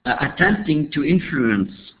attempting to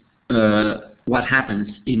influence what happens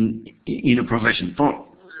in a profession.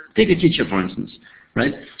 Take a teacher, for instance,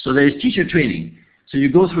 right? So there is teacher training. So you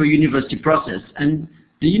go through a university process, and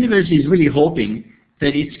the university is really hoping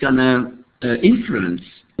that it's gonna influence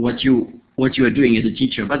what you are doing as a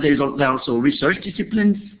teacher. But there are also research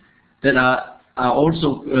disciplines that are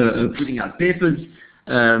also putting out papers.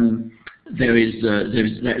 There's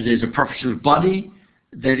a professional body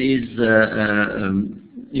that is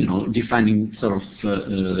you know, defining sort of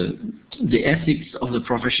the ethics of the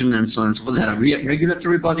profession and so on and so forth. There are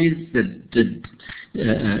regulatory bodies that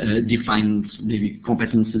define maybe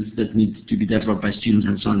competences that need to be developed by students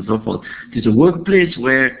and so on and so forth. There's a workplace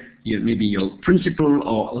where maybe your principal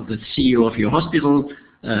or the CEO of your hospital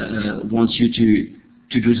wants you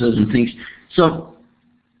to do certain things. So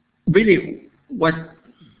really what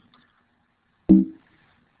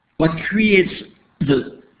creates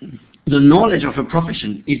the knowledge of a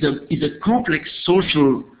profession is a complex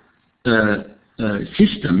social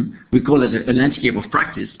system. We call it a landscape of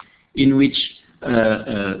practice, in which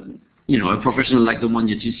you know, a professional like the one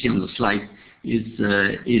that you see on the slide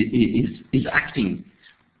is acting.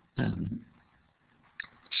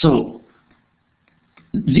 So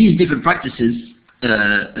these different practices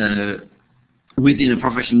within a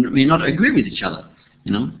profession may not agree with each other,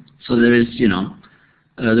 you know. So there is, you know,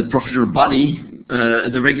 the professional body,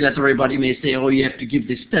 the regulatory body may say, oh, you have to give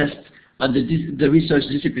this test, but the research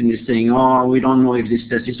discipline is saying, oh, we don't know if this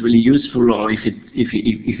test is really useful or if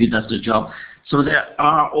it does the job. So there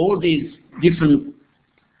are all these different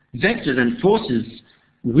vectors and forces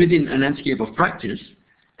within a landscape of practice,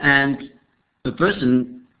 and a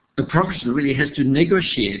professional really has to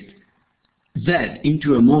negotiate that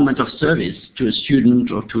into a moment of service to a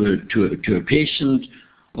student or to a patient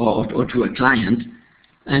or to a client.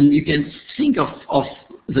 And you can think of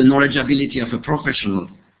the knowledgeability of a professional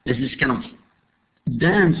as this kind of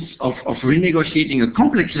dance of renegotiating a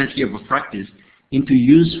complex landscape of practice into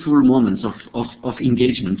useful moments of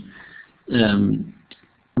engagement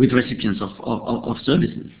with recipients of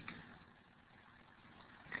services.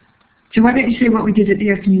 So why don't you say what we did at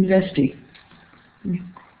the Open University?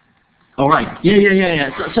 All right. Yeah.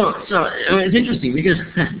 So it's interesting because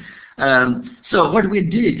so what we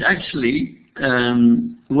did actually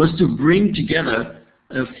was to bring together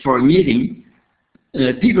for a meeting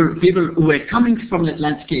people who were coming from that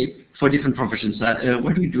landscape for different professions.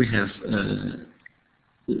 What do we have?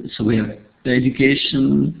 So we have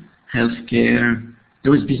education, healthcare.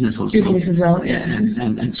 There was business also. Business as well, yeah.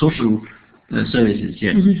 And social services,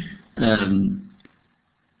 yes. Mm-hmm.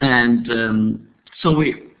 So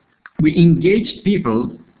we engaged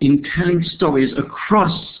people in telling stories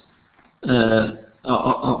across,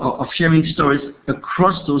 of sharing stories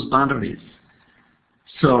across those boundaries.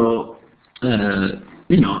 So,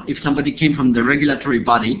 you know, if somebody came from the regulatory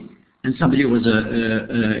body and somebody was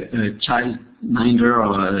a child minder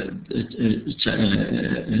or a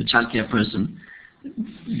childcare person,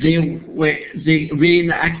 they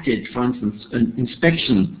reenacted, for instance, an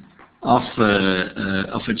inspection of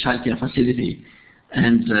a childcare facility,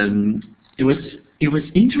 and it was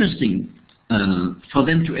interesting for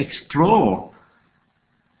them to explore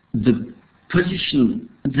their position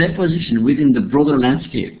within the broader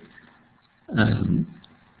landscape.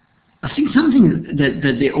 I think something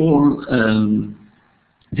that they all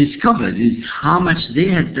discovered is how much they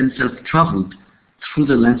had themselves traveled through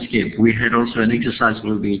the landscape. We had also an exercise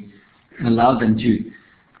where we allowed them to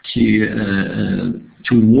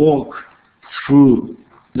walk through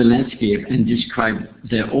the landscape and describe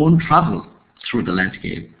their own travel through the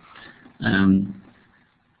landscape. And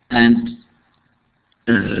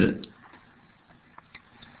in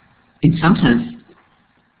some sense,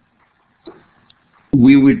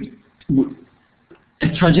 a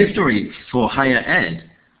trajectory for higher ed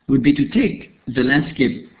would be to take the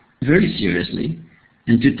landscape very seriously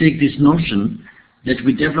and to take this notion that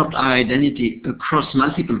we developed our identity across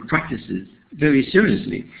multiple practices very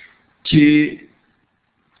seriously, to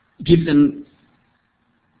give them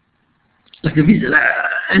like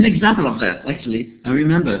an example of that. Actually, I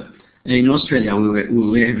remember in Australia we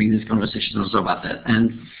were having this conversation also about that,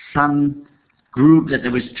 and some group that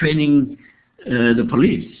was training the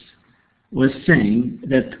police was saying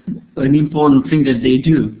that an important thing that they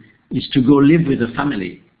do is to go live with a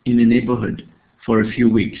family in a neighborhood for a few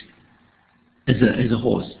weeks as a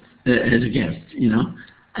host, as a guest, you know,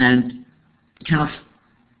 and kind of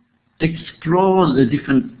explore the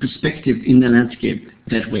different perspective in the landscape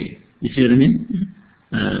that way. You see what I mean?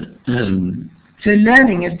 Mm-hmm. So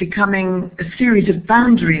learning is becoming a series of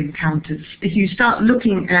boundary encounters. If you start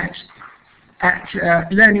looking at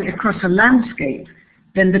learning across a landscape,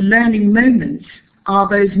 then the learning moments are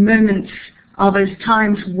those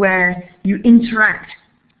times where you interact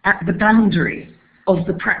at the boundary of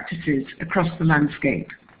the practices across the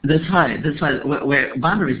landscape. That's right. That's right. Where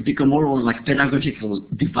boundaries become more and more like pedagogical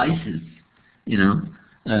devices, you know,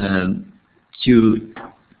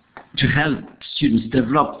 to help students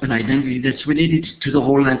develop an identity that's related to the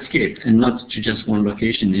whole landscape and not to just one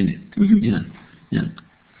location in it. Mm-hmm. You know, yeah.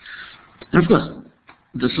 And of course,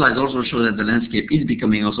 the slides also show that the landscape is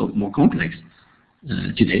becoming also more complex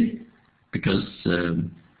today, because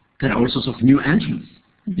there are all sorts of new entrants,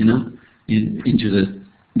 you know, into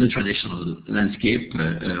the traditional landscape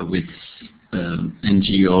with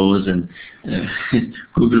NGOs and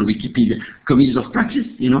Google, Wikipedia, communities of practice,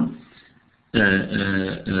 you know,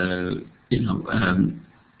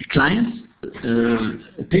 clients,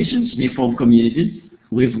 patients may form communities.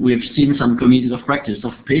 We've seen some communities of practice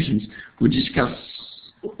of patients who discuss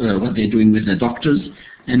what they're doing with their doctors,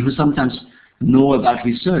 and who sometimes know about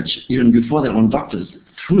research even before their own doctors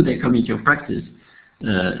through their community of practice,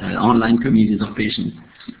 online communities of patients.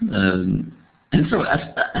 And so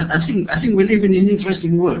I think we live in an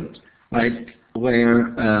interesting world, right,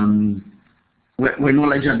 where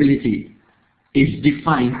knowledgeability is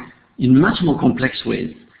defined in much more complex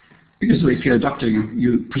ways. Because if you're a doctor,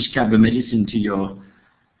 you prescribe a medicine to your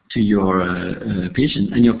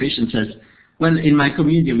patient, and your patient says, well, in my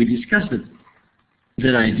community we discussed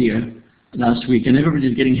that idea last week, and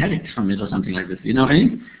everybody's getting headaches from it or something like this. You know what I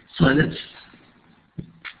mean? So that's,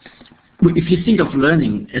 if you think of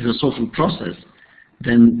learning as a social process,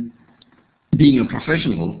 then being a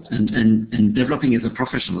professional and developing as a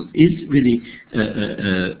professional is really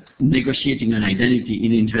negotiating an identity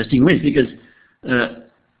in interesting ways, because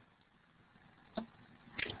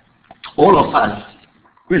all of us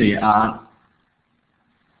really are,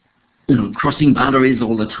 you know, crossing boundaries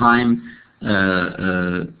all the time,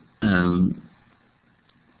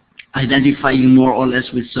 identifying more or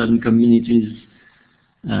less with certain communities.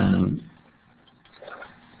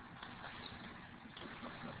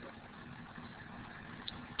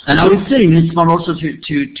 And I was saying this one also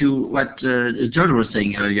to what George was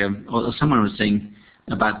saying earlier, or someone was saying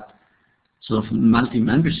about sort of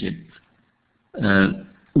multi-membership.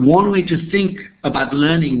 One way to think about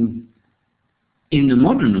learning in the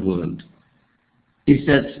modern world is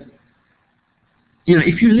that, you know,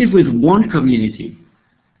 if you live with one community,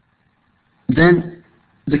 then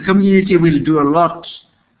the community will do a lot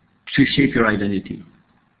to shape your identity,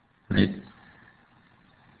 right?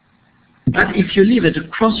 But if you live at a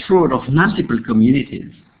crossroad of multiple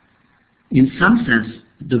communities, in some sense,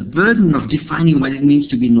 the burden of defining what it means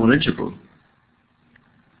to be knowledgeable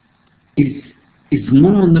is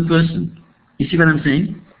more on the person. You see what I'm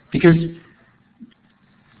saying? Because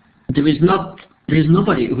there is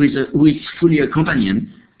nobody who is fully a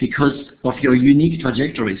companion because of your unique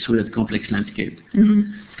trajectory through that complex landscape.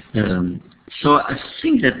 Mm-hmm. So I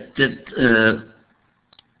think that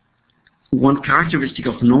one characteristic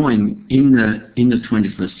of knowing in the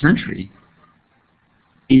 21st century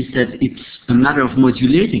is that it's a matter of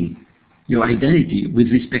modulating your identity with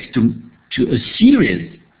respect to a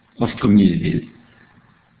series of communities,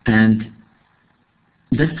 and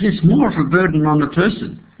that places more of a burden on the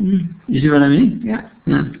person. Mm. You see what I mean? Yeah.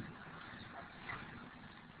 Yeah.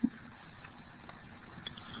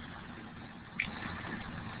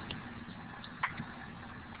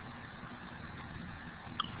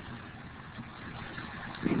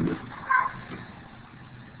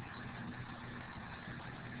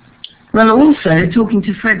 Well, also, talking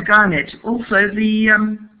to Fred Garnett, also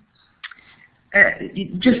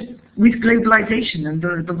just with globalization and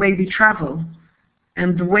the way we travel,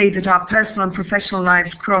 and the way that our personal and professional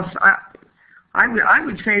lives cross, I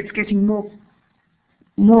would say it's getting more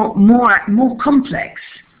complex.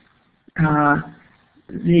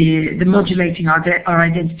 The modulating our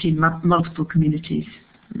identity in multiple communities.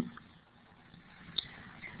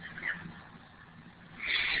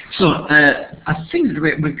 So I think that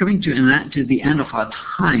we're coming to the end of our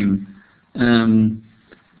time.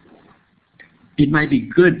 It might be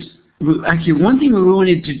good. Actually, one thing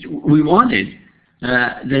we wanted.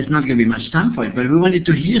 There's not going to be much time for it, but we wanted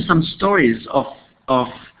to hear some stories of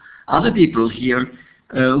other people here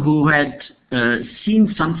who had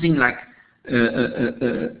seen something like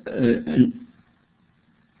a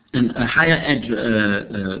higher ed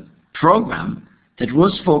program that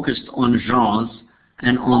was focused on genres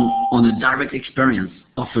and on a direct experience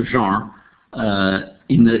of a genre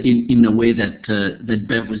in the way that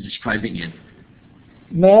Bev was describing it.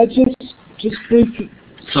 May I just briefly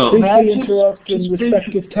interrupt in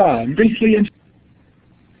respect of time?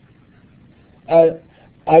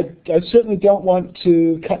 I certainly don't want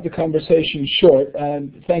to cut the conversation short,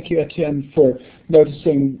 and thank you, Etienne, for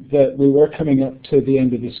noticing that we were coming up to the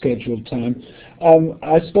end of the scheduled time.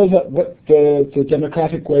 I suppose that what the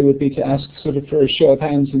democratic way would be to ask sort of for a show of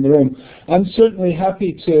hands in the room. I'm certainly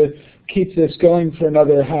happy to keep this going for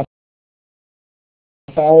another half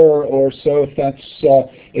hour or so, if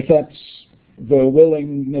that's the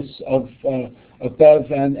willingness of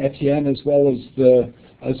Bev and Etienne as well as the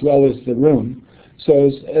room. So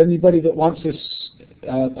is anybody that wants this,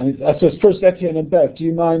 I suppose first Etienne and Bev, do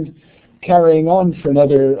you mind carrying on for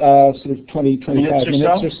another sort of 20-25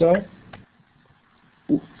 minutes or so?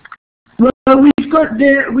 Well,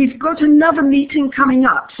 we've got another meeting coming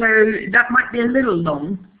up, so that might be a little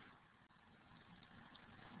long.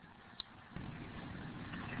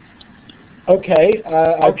 Okay.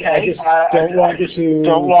 I just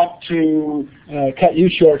don't want to cut you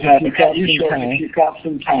short if you've got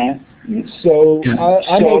some time. So I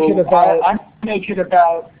make it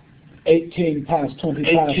about 18 past 20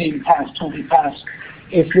 past.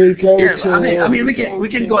 If we go to, I mean we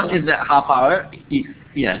can go until the half hour.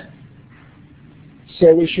 Yeah.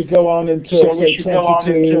 So we should go on until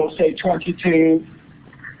say 22,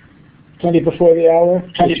 20 before the hour,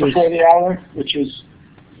 which is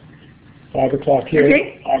 5 o'clock here.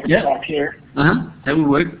 Okay. 5 o'clock here. That will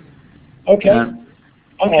work. Okay.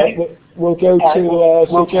 Okay. We'll go to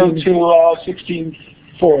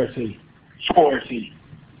 16:40.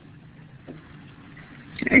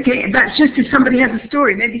 Okay, that's just if somebody has a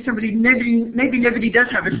story. Maybe nobody does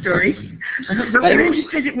have a story. But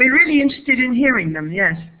we're really interested in hearing them.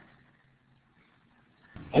 Yes.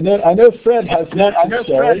 I know Fred has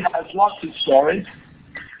lots of stories.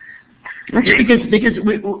 Because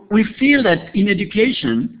we feel that in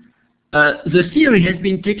education, the theory has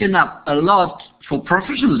been taken up a lot for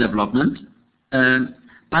professional development,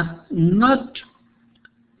 but not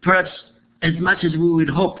perhaps as much as we would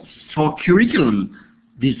hope for curriculum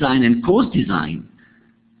design and course design.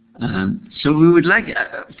 So we would like,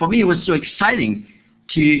 for me it was so exciting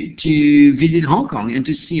to visit Hong Kong and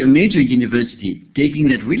to see a major university taking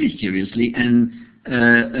that really seriously and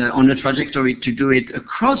on a trajectory to do it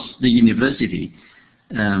across the university.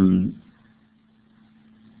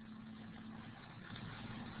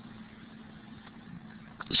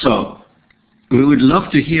 So we would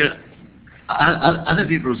love to hear other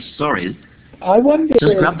people's stories. I wonder.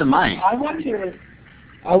 Just grab the mic. I wonder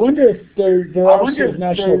if there are also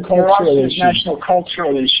national cultural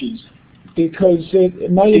issues. Because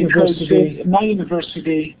my university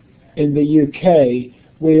in the UK,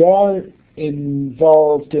 we are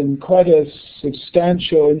involved in quite a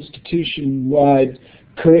substantial institution-wide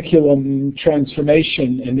curriculum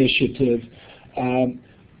transformation initiative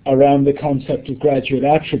around the concept of graduate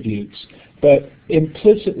attributes. But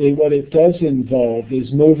implicitly what it does involve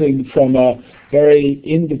is moving from a very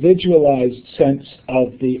individualized sense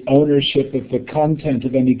of the ownership of the content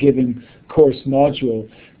of any given course module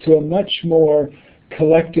to a much more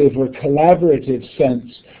collective or collaborative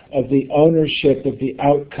sense of the ownership of the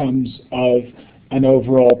outcomes of an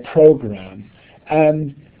overall program.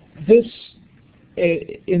 And this,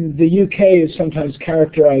 in the UK, is sometimes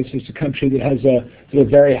characterized as a country that has a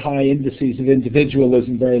very high indices of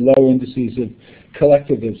individualism, very low indices of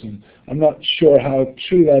collectivism. I'm not sure how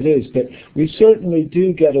true that is, but we certainly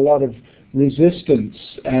do get a lot of resistance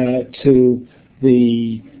to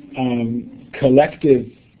the collective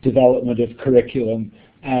development of curriculum,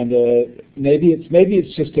 and maybe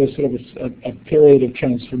it's just a sort of a period of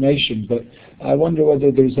transformation. But I wonder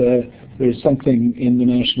whether there's something in the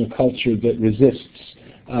national culture that resists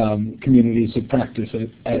communities of practice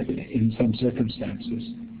in some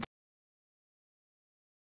circumstances.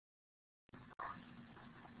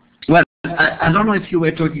 I don't know if you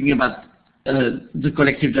were talking about the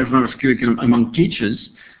collective development of curriculum among teachers,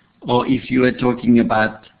 or if you were talking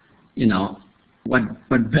about, you know, what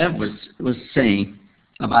Bev was saying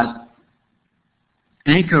about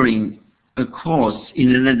anchoring a course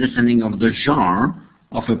in an understanding of the genre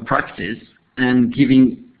of a practice and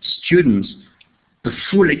giving students the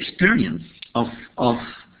full experience of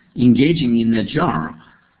engaging in a genre.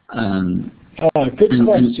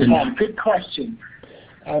 Good question.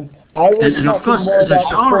 And of course,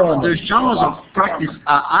 the genres of practice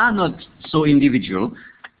are not so individual.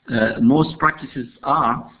 Most practices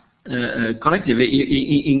are collective,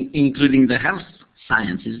 including the health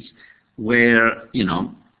sciences, where, you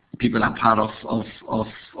know, people are part of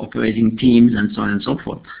operating teams and so on and so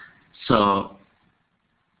forth. So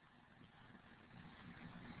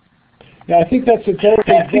yeah, I think that's a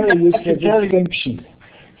very useful distinction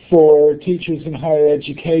for teachers in higher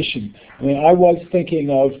education. I mean, I was thinking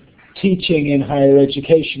of teaching in higher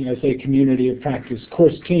education as a community of practice,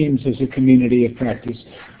 course teams as a community of practice,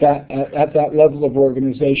 that at that level of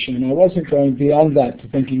organization. And I wasn't going beyond that to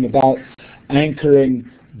thinking about anchoring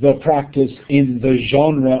the practice in the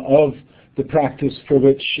genre of the practice for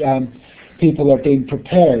which people are being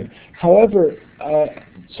prepared. However,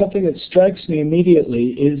 something that strikes me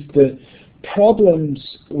immediately is the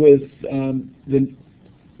problems with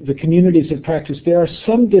the communities of practice. There are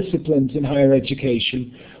some disciplines in higher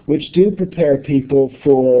education which do prepare people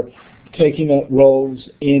for taking up roles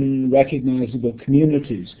in recognizable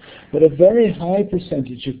communities. But a very high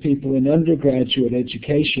percentage of people in undergraduate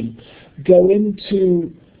education go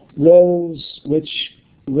into roles which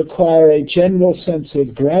require a general sense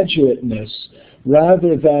of graduateness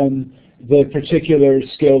rather than the particular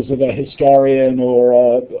skills of a historian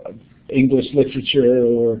or English literature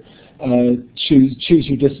or choose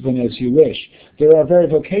your discipline as you wish. There are very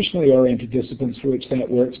vocationally oriented disciplines for which that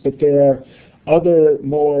works, but there are other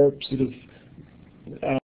more sort of,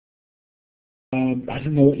 I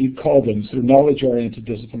don't know what you'd call them, sort of knowledge-oriented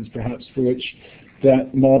disciplines perhaps, for which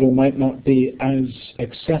that model might not be as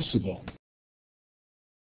accessible.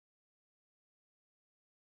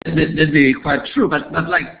 That'd be quite true, but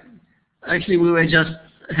like, actually we were just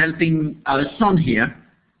helping our son here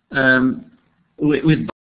with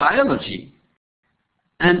biology.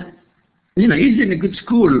 And, you know, he's in a good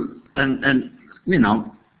school and you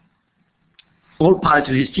know, all power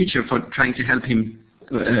to his teacher for trying to help him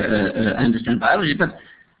understand biology. But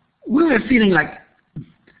we were feeling like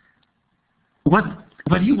what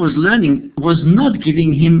he was learning was not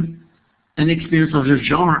giving him an experience of the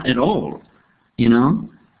genre at all, you know.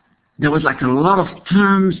 There was like a lot of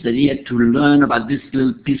terms that he had to learn about this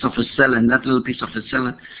little piece of a cell and that little piece of a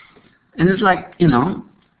cell. And it's like, you know,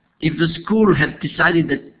 if the school had decided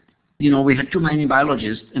that, you know, we had too many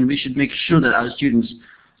biologists and we should make sure that our students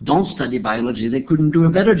don't study biology, they couldn't do a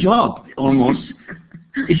better job, almost.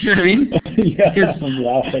 You see what I mean? Yes, I'm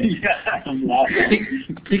laughing. I'm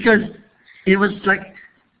laughing. Because it was like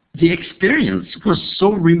the experience was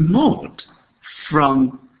so remote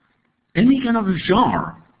from any kind of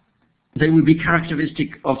genre that would be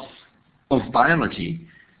characteristic of biology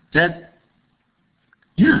that,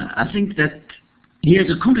 yeah, I think that he has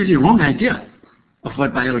a completely wrong idea of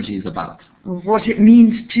what biology is about. What it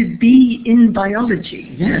means to be in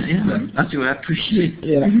biology. Yes, yeah, that's what I appreciate.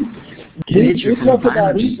 Yeah.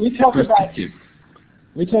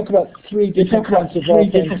 We talk about three different kinds of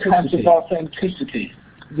authenticity.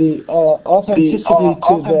 The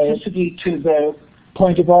authenticity to the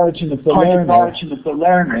point of origin of the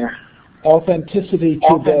learner. Authenticity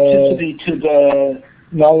to the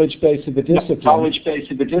knowledge base of the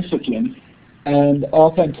discipline. And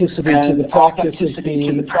authenticity to the practice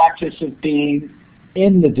of being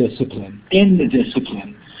in the discipline.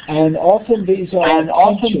 And often these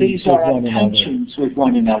are tensions with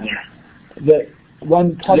one another. That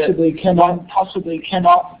one possibly cannot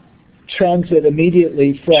transit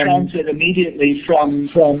immediately from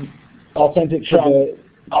authentic to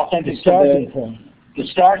the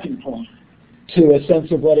starting point to a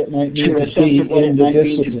sense of what it might mean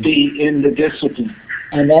to be in the discipline.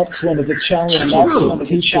 And that's one of the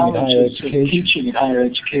challenges of teaching in higher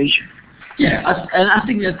education. Yeah, and I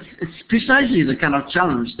think that it's precisely the kind of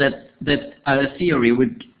challenge that our theory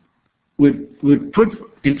would put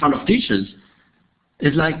in front of teachers.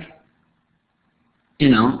 It's like, you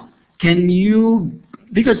know, can you,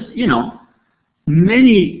 because, you know,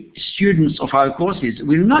 many students of our courses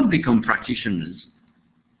will not become practitioners,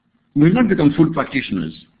 will not become full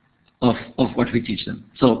practitioners of what we teach them.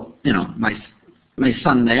 So, you know, my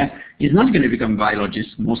son there is not going to become a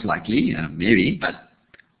biologist, most likely, maybe, but,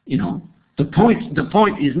 you know, the point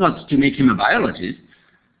is not to make him a biologist.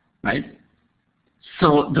 right?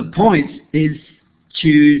 So the point is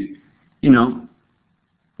to,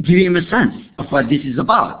 give him a sense of what this is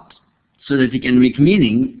about, so that he can make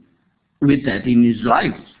meaning with that in his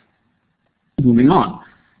life, moving on.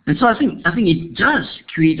 And so I think it does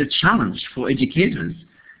create a challenge for educators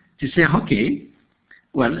to say, okay,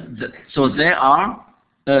 well, so there are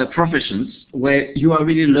professions where you are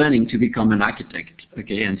really learning to become an architect,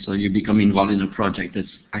 okay, and so you become involved in a project that's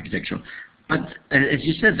architectural. But as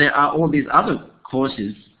you said, there are all these other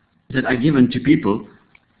courses that are given to people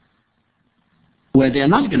where they are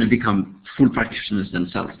not going to become full practitioners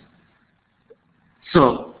themselves.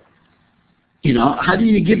 So, how do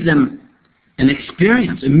you give them an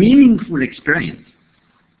experience, a meaningful experience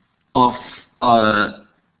of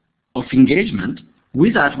engagement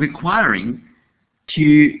without requiring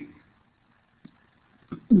to,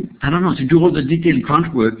 to do all the detailed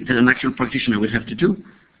groundwork that an actual practitioner would have to do?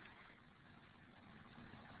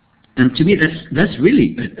 And to me, that's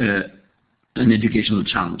really an educational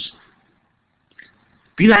challenge.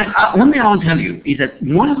 Because one thing I will tell you is that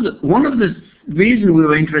one of the reasons we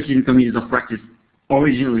were interested in communities of practice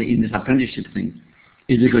originally in this apprenticeship thing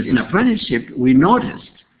is because in apprenticeship we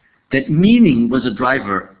noticed that meaning was a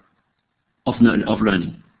driver of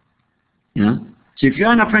learning. So if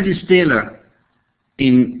you're an apprentice tailor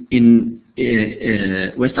in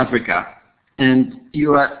West Africa and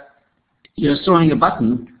you're sewing a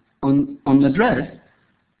button on the dress,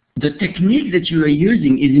 the technique that you are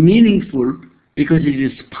using is meaningful because it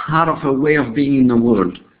is part of a way of being in the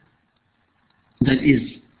world that is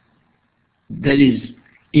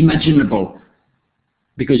imaginable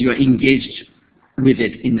because you are engaged with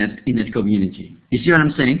it in that community. You see what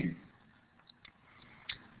I'm saying?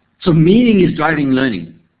 So meaning is driving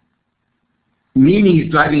learning. Meaning is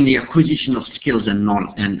driving the acquisition of skills and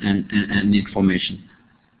knowledge and information.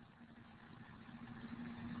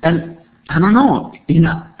 And I don't know,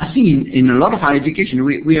 I think in a lot of our education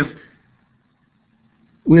we have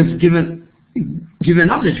given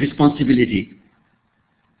up this responsibility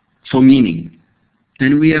for meaning,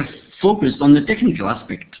 and we have focused on the technical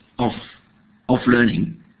aspect of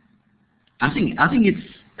learning. I think it's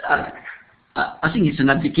an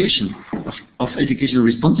abdication of educational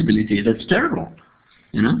responsibility that's terrible,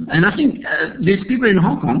 And I think there's people in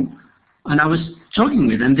Hong Kong, and I was talking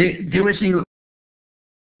with them, they were saying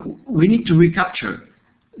we need to recapture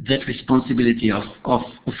that responsibility of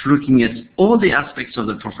looking at all the aspects of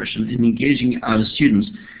the profession and engaging our students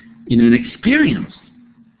in an experience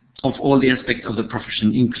of all the aspects of the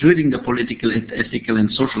profession, including the political, ethical,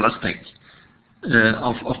 and social aspects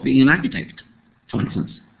of being an architect, for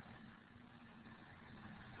instance.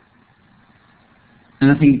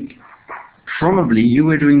 And I think probably you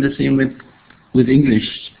were doing the same with English,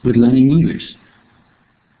 with learning English.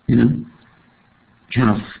 Kind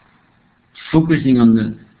of focusing on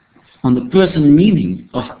the personal meaning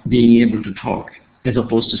of being able to talk, as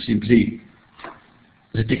opposed to simply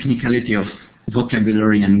the technicality of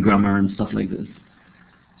vocabulary and grammar and stuff like this.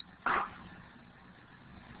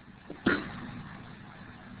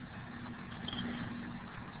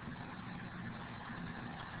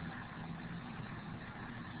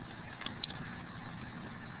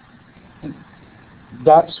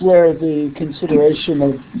 That's where the consideration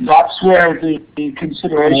of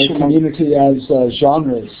community as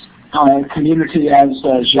genres. Community as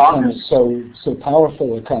genres so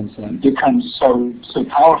powerful a concept. Becomes so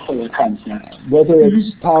powerful a concept. Whether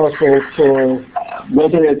it's powerful for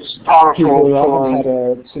people who often had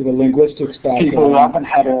a sort of linguistics background,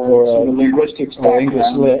 or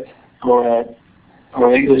English lit, or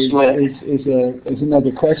English lit is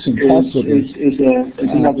another question possibly. Is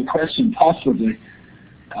another question possibly.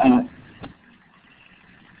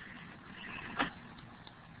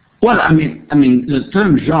 Well, I mean, the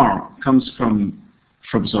term genre comes from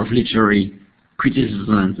sort of literary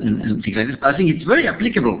criticism and things like this. But I think it's very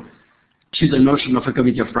applicable to the notion of a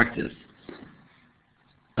community of practice.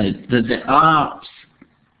 That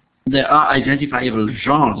there are identifiable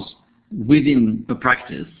genres within a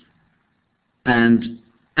practice, and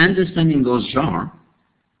understanding those genres,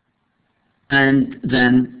 and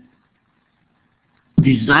then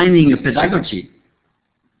designing a pedagogy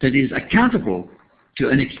that is accountable to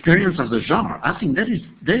an experience of the genre. I think that is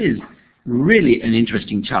really an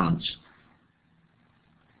interesting challenge.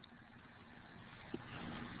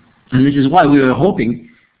 And this is why we were hoping,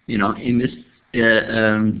 in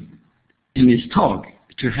this talk,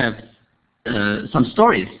 to have some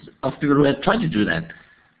stories of people who had tried to do that.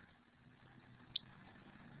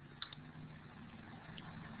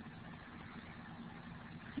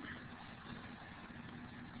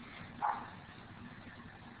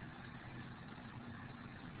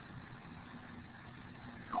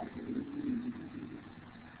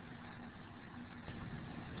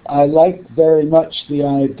 I like very much the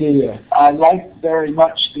idea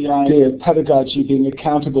of pedagogy being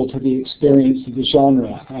accountable to the experience of the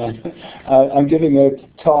genre. I'm giving a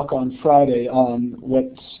talk on Friday on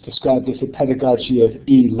what's described as a pedagogy of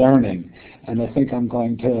e-learning, and I think I'm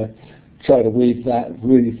going to try to weave that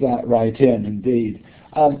right in, indeed.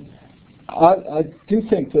 I do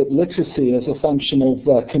think that literacy as a function of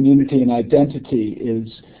community and identity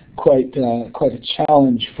is quite a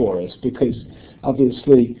challenge for us, because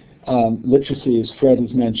obviously literacy, as Fred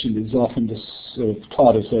has mentioned, is often just sort of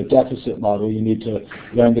taught as a deficit model. You need to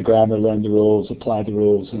learn the grammar, learn the rules, apply the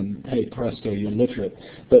rules, and hey presto, you're literate.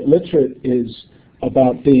 But literate is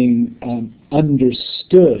about being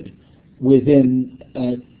understood within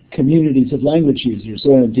communities of language users,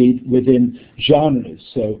 or indeed within genres.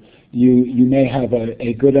 So you may have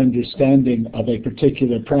a good understanding of a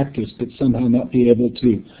particular practice, but somehow not be able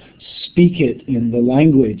to speak it in the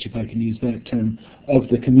language, if I can use that term, of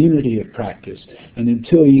the community of practice. And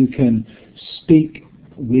until you can speak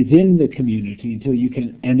within the community, until you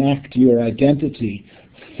can enact your identity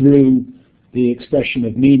through the expression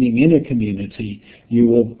of meaning in a community, you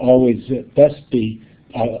will always at best be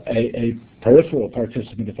a peripheral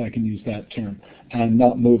participant, if I can use that term, and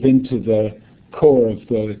not move into the core of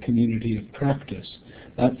the community of practice.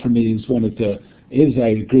 That for me is one of the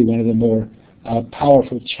more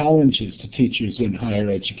powerful challenges to teachers in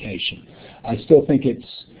higher education. I still think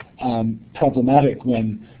it's problematic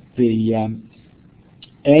when the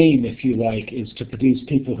aim, if you like, is to produce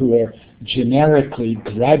people who are generically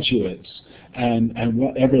graduates, and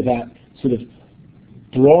whatever that sort of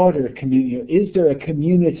broader community. Is there a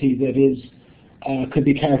community that is could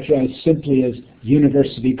be characterized simply as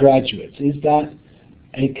university graduates? Is that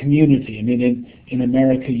a community? I mean, in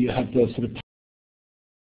America you have the sort of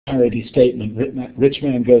parody statement, rich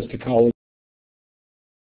man goes to college.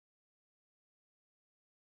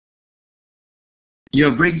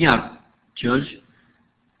 You're breaking up, George.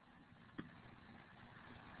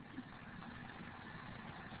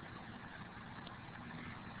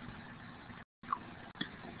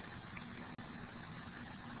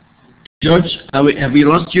 George, have we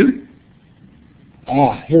lost you?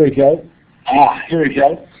 Here we go.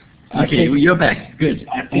 Okay, well, you're back. Good.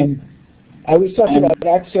 I was talking about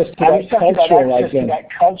access to that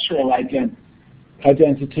cultural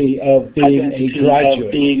identity of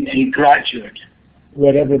being a graduate,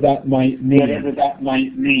 whatever that might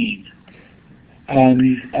mean.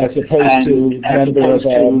 And as opposed to member of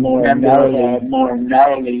a more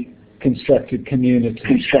narrowly constructed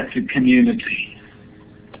community.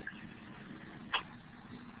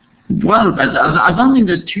 Well, but I don't think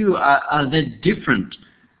the two are that different,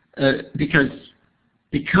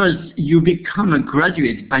 because you become a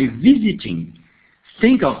graduate by visiting.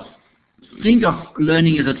 Think of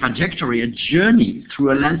learning as a trajectory, a journey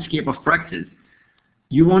through a landscape of practice.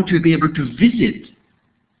 You want to be able to visit.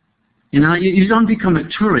 You know, you don't become a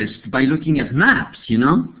tourist by looking at maps, you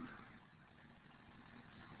know.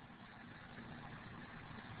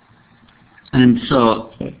 And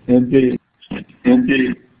so, Indeed.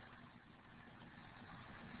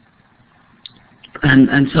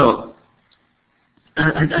 And so,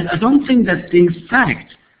 I don't think that, in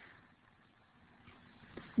fact,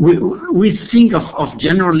 we think of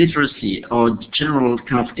general literacy or general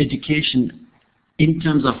kind of education in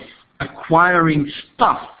terms of acquiring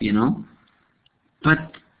stuff, you know.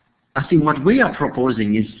 But I think what we are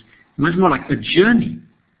proposing is much more like a journey.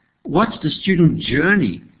 What's the student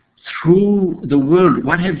journey through the world?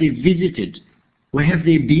 What have they visited? Where have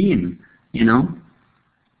they been, you know?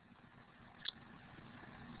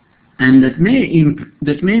 And that may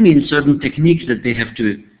mean certain techniques that they have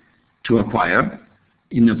to acquire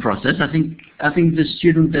in the process. I think the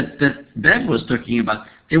student that Bev was talking about,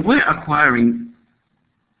 they were acquiring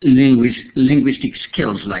linguistic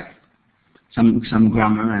skills like some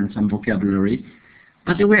grammar and some vocabulary,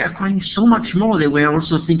 but they were acquiring so much more. They were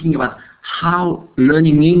also thinking about how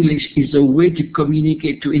learning English is a way to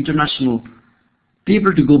communicate to international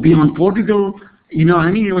people, to go beyond Portugal. You know, I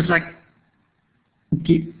mean, it was like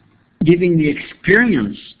giving the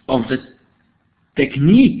experience of the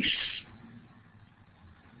techniques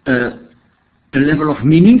a level of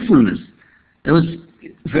meaningfulness that was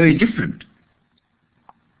very different.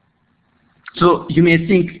 So you may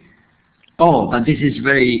think, oh, but this is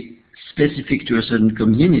very specific to a certain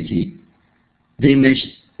community.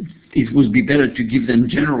 It would be better to give them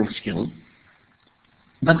general skills.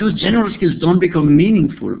 But those general skills don't become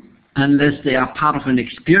meaningful unless they are part of an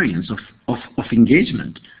experience of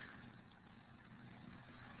engagement.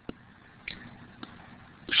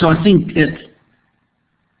 So I think that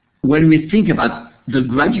when we think about the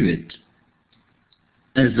graduate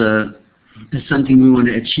as something we want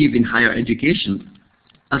to achieve in higher education,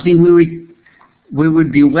 I think we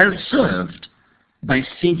would be well served by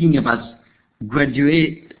thinking about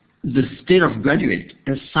the state of graduate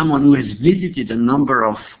as someone who has visited a number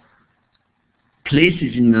of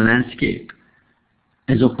places in the landscape,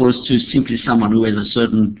 as opposed to simply someone who has a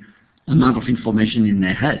certain amount of information in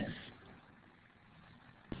their head.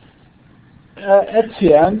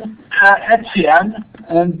 Etienne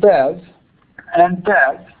and Bev,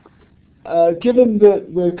 given that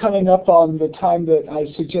we're coming up on the time that I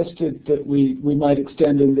suggested that we might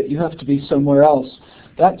extend and that you have to be somewhere else,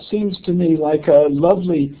 that seems to me like a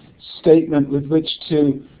lovely statement with which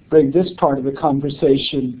to bring this part of the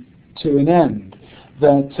conversation to an end.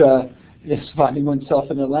 That is finding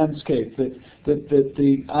oneself in a landscape, that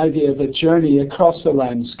the idea of a journey across the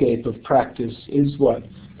landscape of practice is what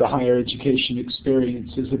the higher education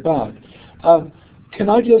experience is about. Can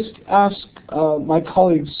I just ask my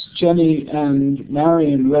colleagues Jenny and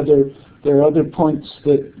Marion whether there are other points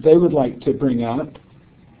that they would like to bring up?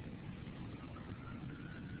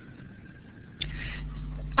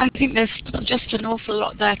 I think there's just an awful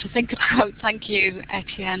lot there to think about. Thank you,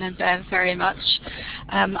 Etienne and Bev, very much.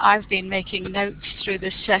 I've been making notes through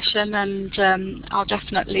this session, and I'll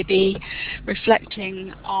definitely be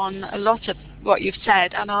reflecting on a lot of what you've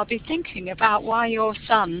said, and I'll be thinking about why your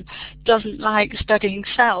son doesn't like studying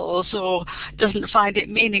cells or doesn't find it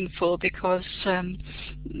meaningful, because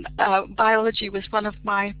biology was one of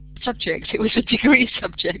my subjects. It was a degree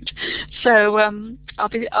subject, so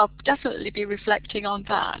I'll definitely be reflecting on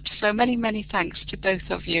that. So many thanks to both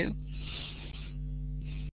of you.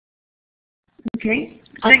 Okay,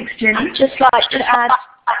 thanks, Jenny. I'd just like to add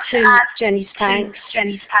to Jenny's thanks.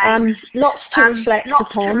 Lots to reflect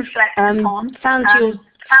upon. Found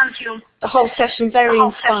the whole session very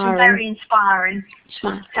inspiring.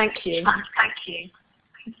 Thank you.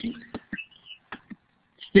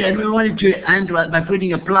 Yeah, and we wanted to end by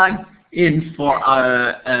putting a plug in for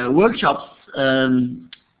our workshops.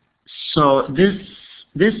 So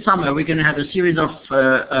this summer we're going to have a series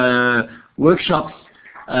of workshops,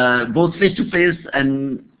 both face-to-face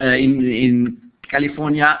and in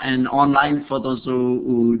California, and online for those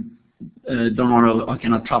who don't want or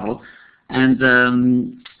cannot travel. And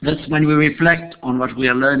that's when we reflect on what we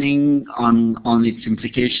are learning, on its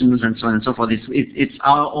implications, and so on and so forth. It's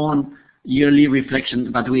our own yearly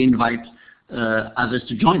reflection, but we invite others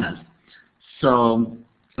to join us. So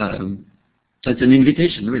it's an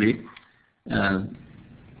invitation, really,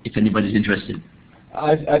 if anybody's interested.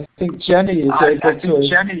 I think Jenny is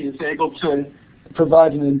able to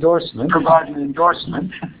provide an endorsement.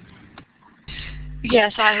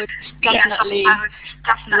 Yes, I would definitely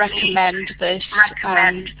recommend this.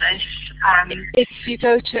 If you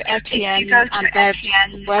go to Etienne and Bev's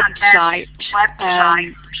website,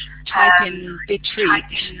 type in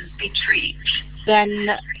Retreat, then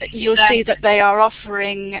you'll see that they are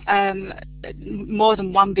offering more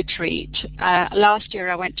than one retreat. Last year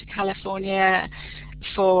I went to California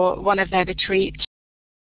for one of their retreats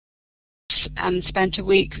and spent a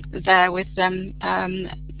week there with them.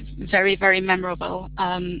 Very memorable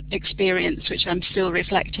experience, which I'm still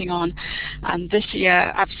reflecting on. And this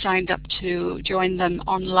year I've signed up to join them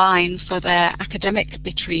online for their academic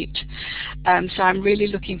retreat. So I'm really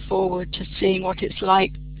looking forward to seeing what it's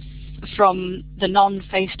like from the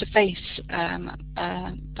non-face-to-face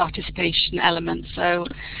participation element. So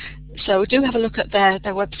do have a look at their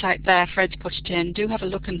website there. Fred's put it in. Do have a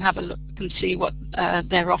look and see what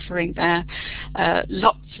they're offering there.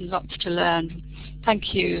 Lots and lots to learn.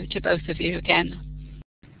 Thank you to both of you again.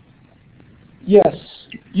 Yes,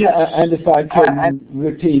 and if I can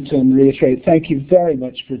repeat and reiterate, thank you very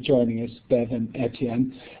much for joining us, Bev and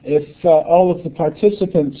Etienne. If all of the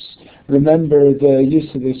participants remember the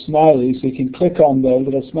use of the smileys, we can click on the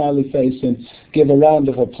little smiley face and give a round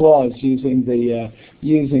of applause using the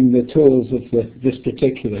tools of this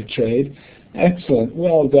particular trade. Excellent,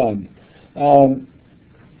 well done.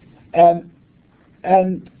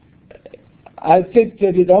 And I think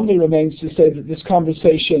that it only remains to say that this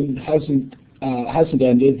conversation hasn't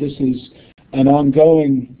ended. This is an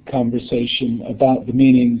ongoing conversation about the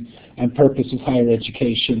meaning and purpose of higher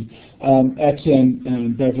education. Etienne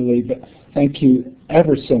and Beverly, thank you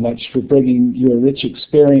ever so much for bringing your rich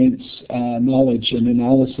experience, knowledge, and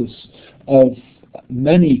analysis of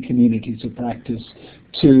many communities of practice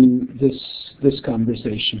to this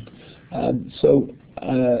conversation.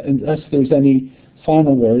 Unless there's any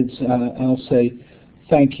final words, I'll say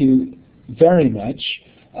thank you very much.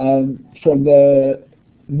 From the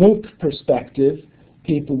MOOC perspective,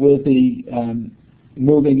 people will be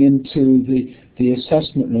moving into the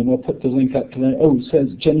assessment room. I'll put the link up to that. Oh,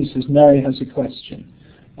 Jenny says Mary has a question.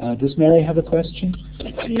 Does Mary have a question?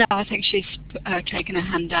 No, I think she's taken her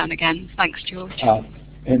hand down again. Thanks, George.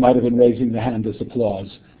 It might have been raising the hand as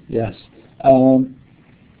applause. Yes.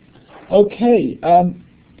 Okay.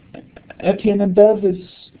 Etienne and Bev,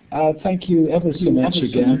 thank you ever so much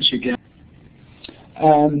again.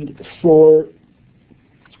 And for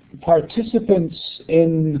participants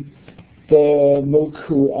in the MOOC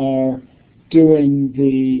who are doing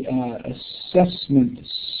the assessment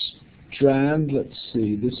strand, let's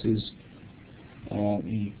see, this is, let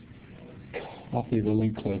me copy the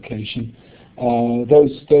link location.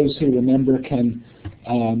 Those who remember can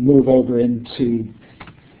move over into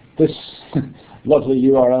this lovely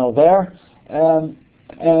URL there.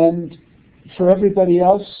 And for everybody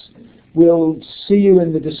else, we'll see you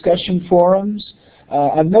in the discussion forums.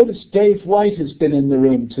 I've noticed Dave White has been in the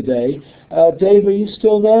room today. Dave, are you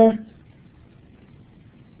still there?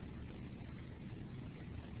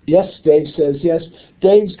 Yes, Dave says yes.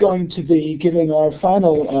 Dave's going to be giving our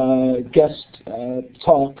final guest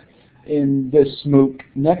talk in this MOOC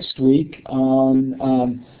next week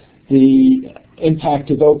on the impact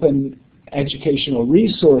of open educational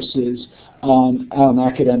resources on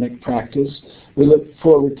academic practice. We look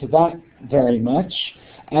forward to that very much.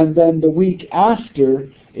 And then the week after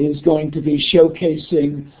is going to be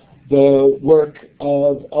showcasing the work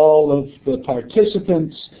of all of the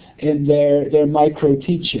participants in their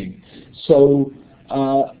micro-teaching. So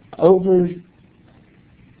over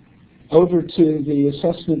to the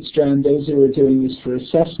assessment strand, those who are doing this for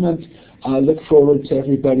assessment. I look forward to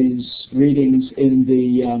everybody's readings in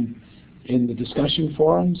the discussion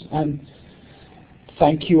forums, and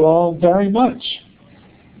thank you all very much.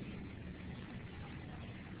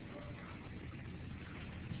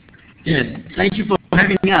 Yeah, thank you for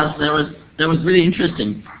having us. That was really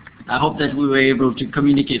interesting. I hope that we were able to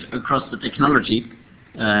communicate across the technology.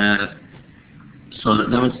 So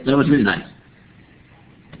that was really nice.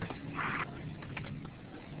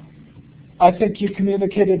 I think you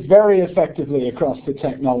communicated very effectively across the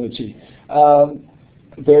technology.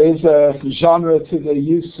 There is a genre to the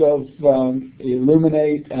use of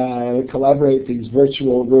Illuminate, Collaborate, these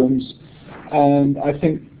virtual rooms, and I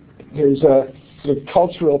think there's the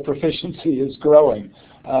cultural proficiency is growing.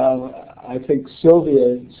 I think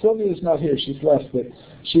Sylvia's not here, she's left, but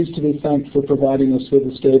she's to be thanked for providing us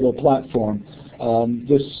with a stable platform.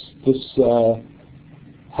 This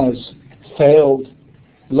has failed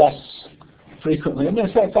less frequently. I mean,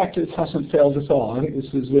 in fact, it hasn't failed at all. I think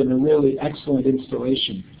this has been a really excellent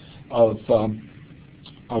installation of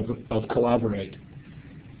Collaborate.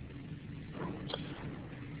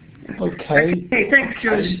 Okay. Okay, thanks,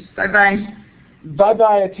 George. Bye-bye.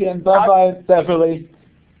 Bye-bye, Etienne. Bye-bye, Beverly.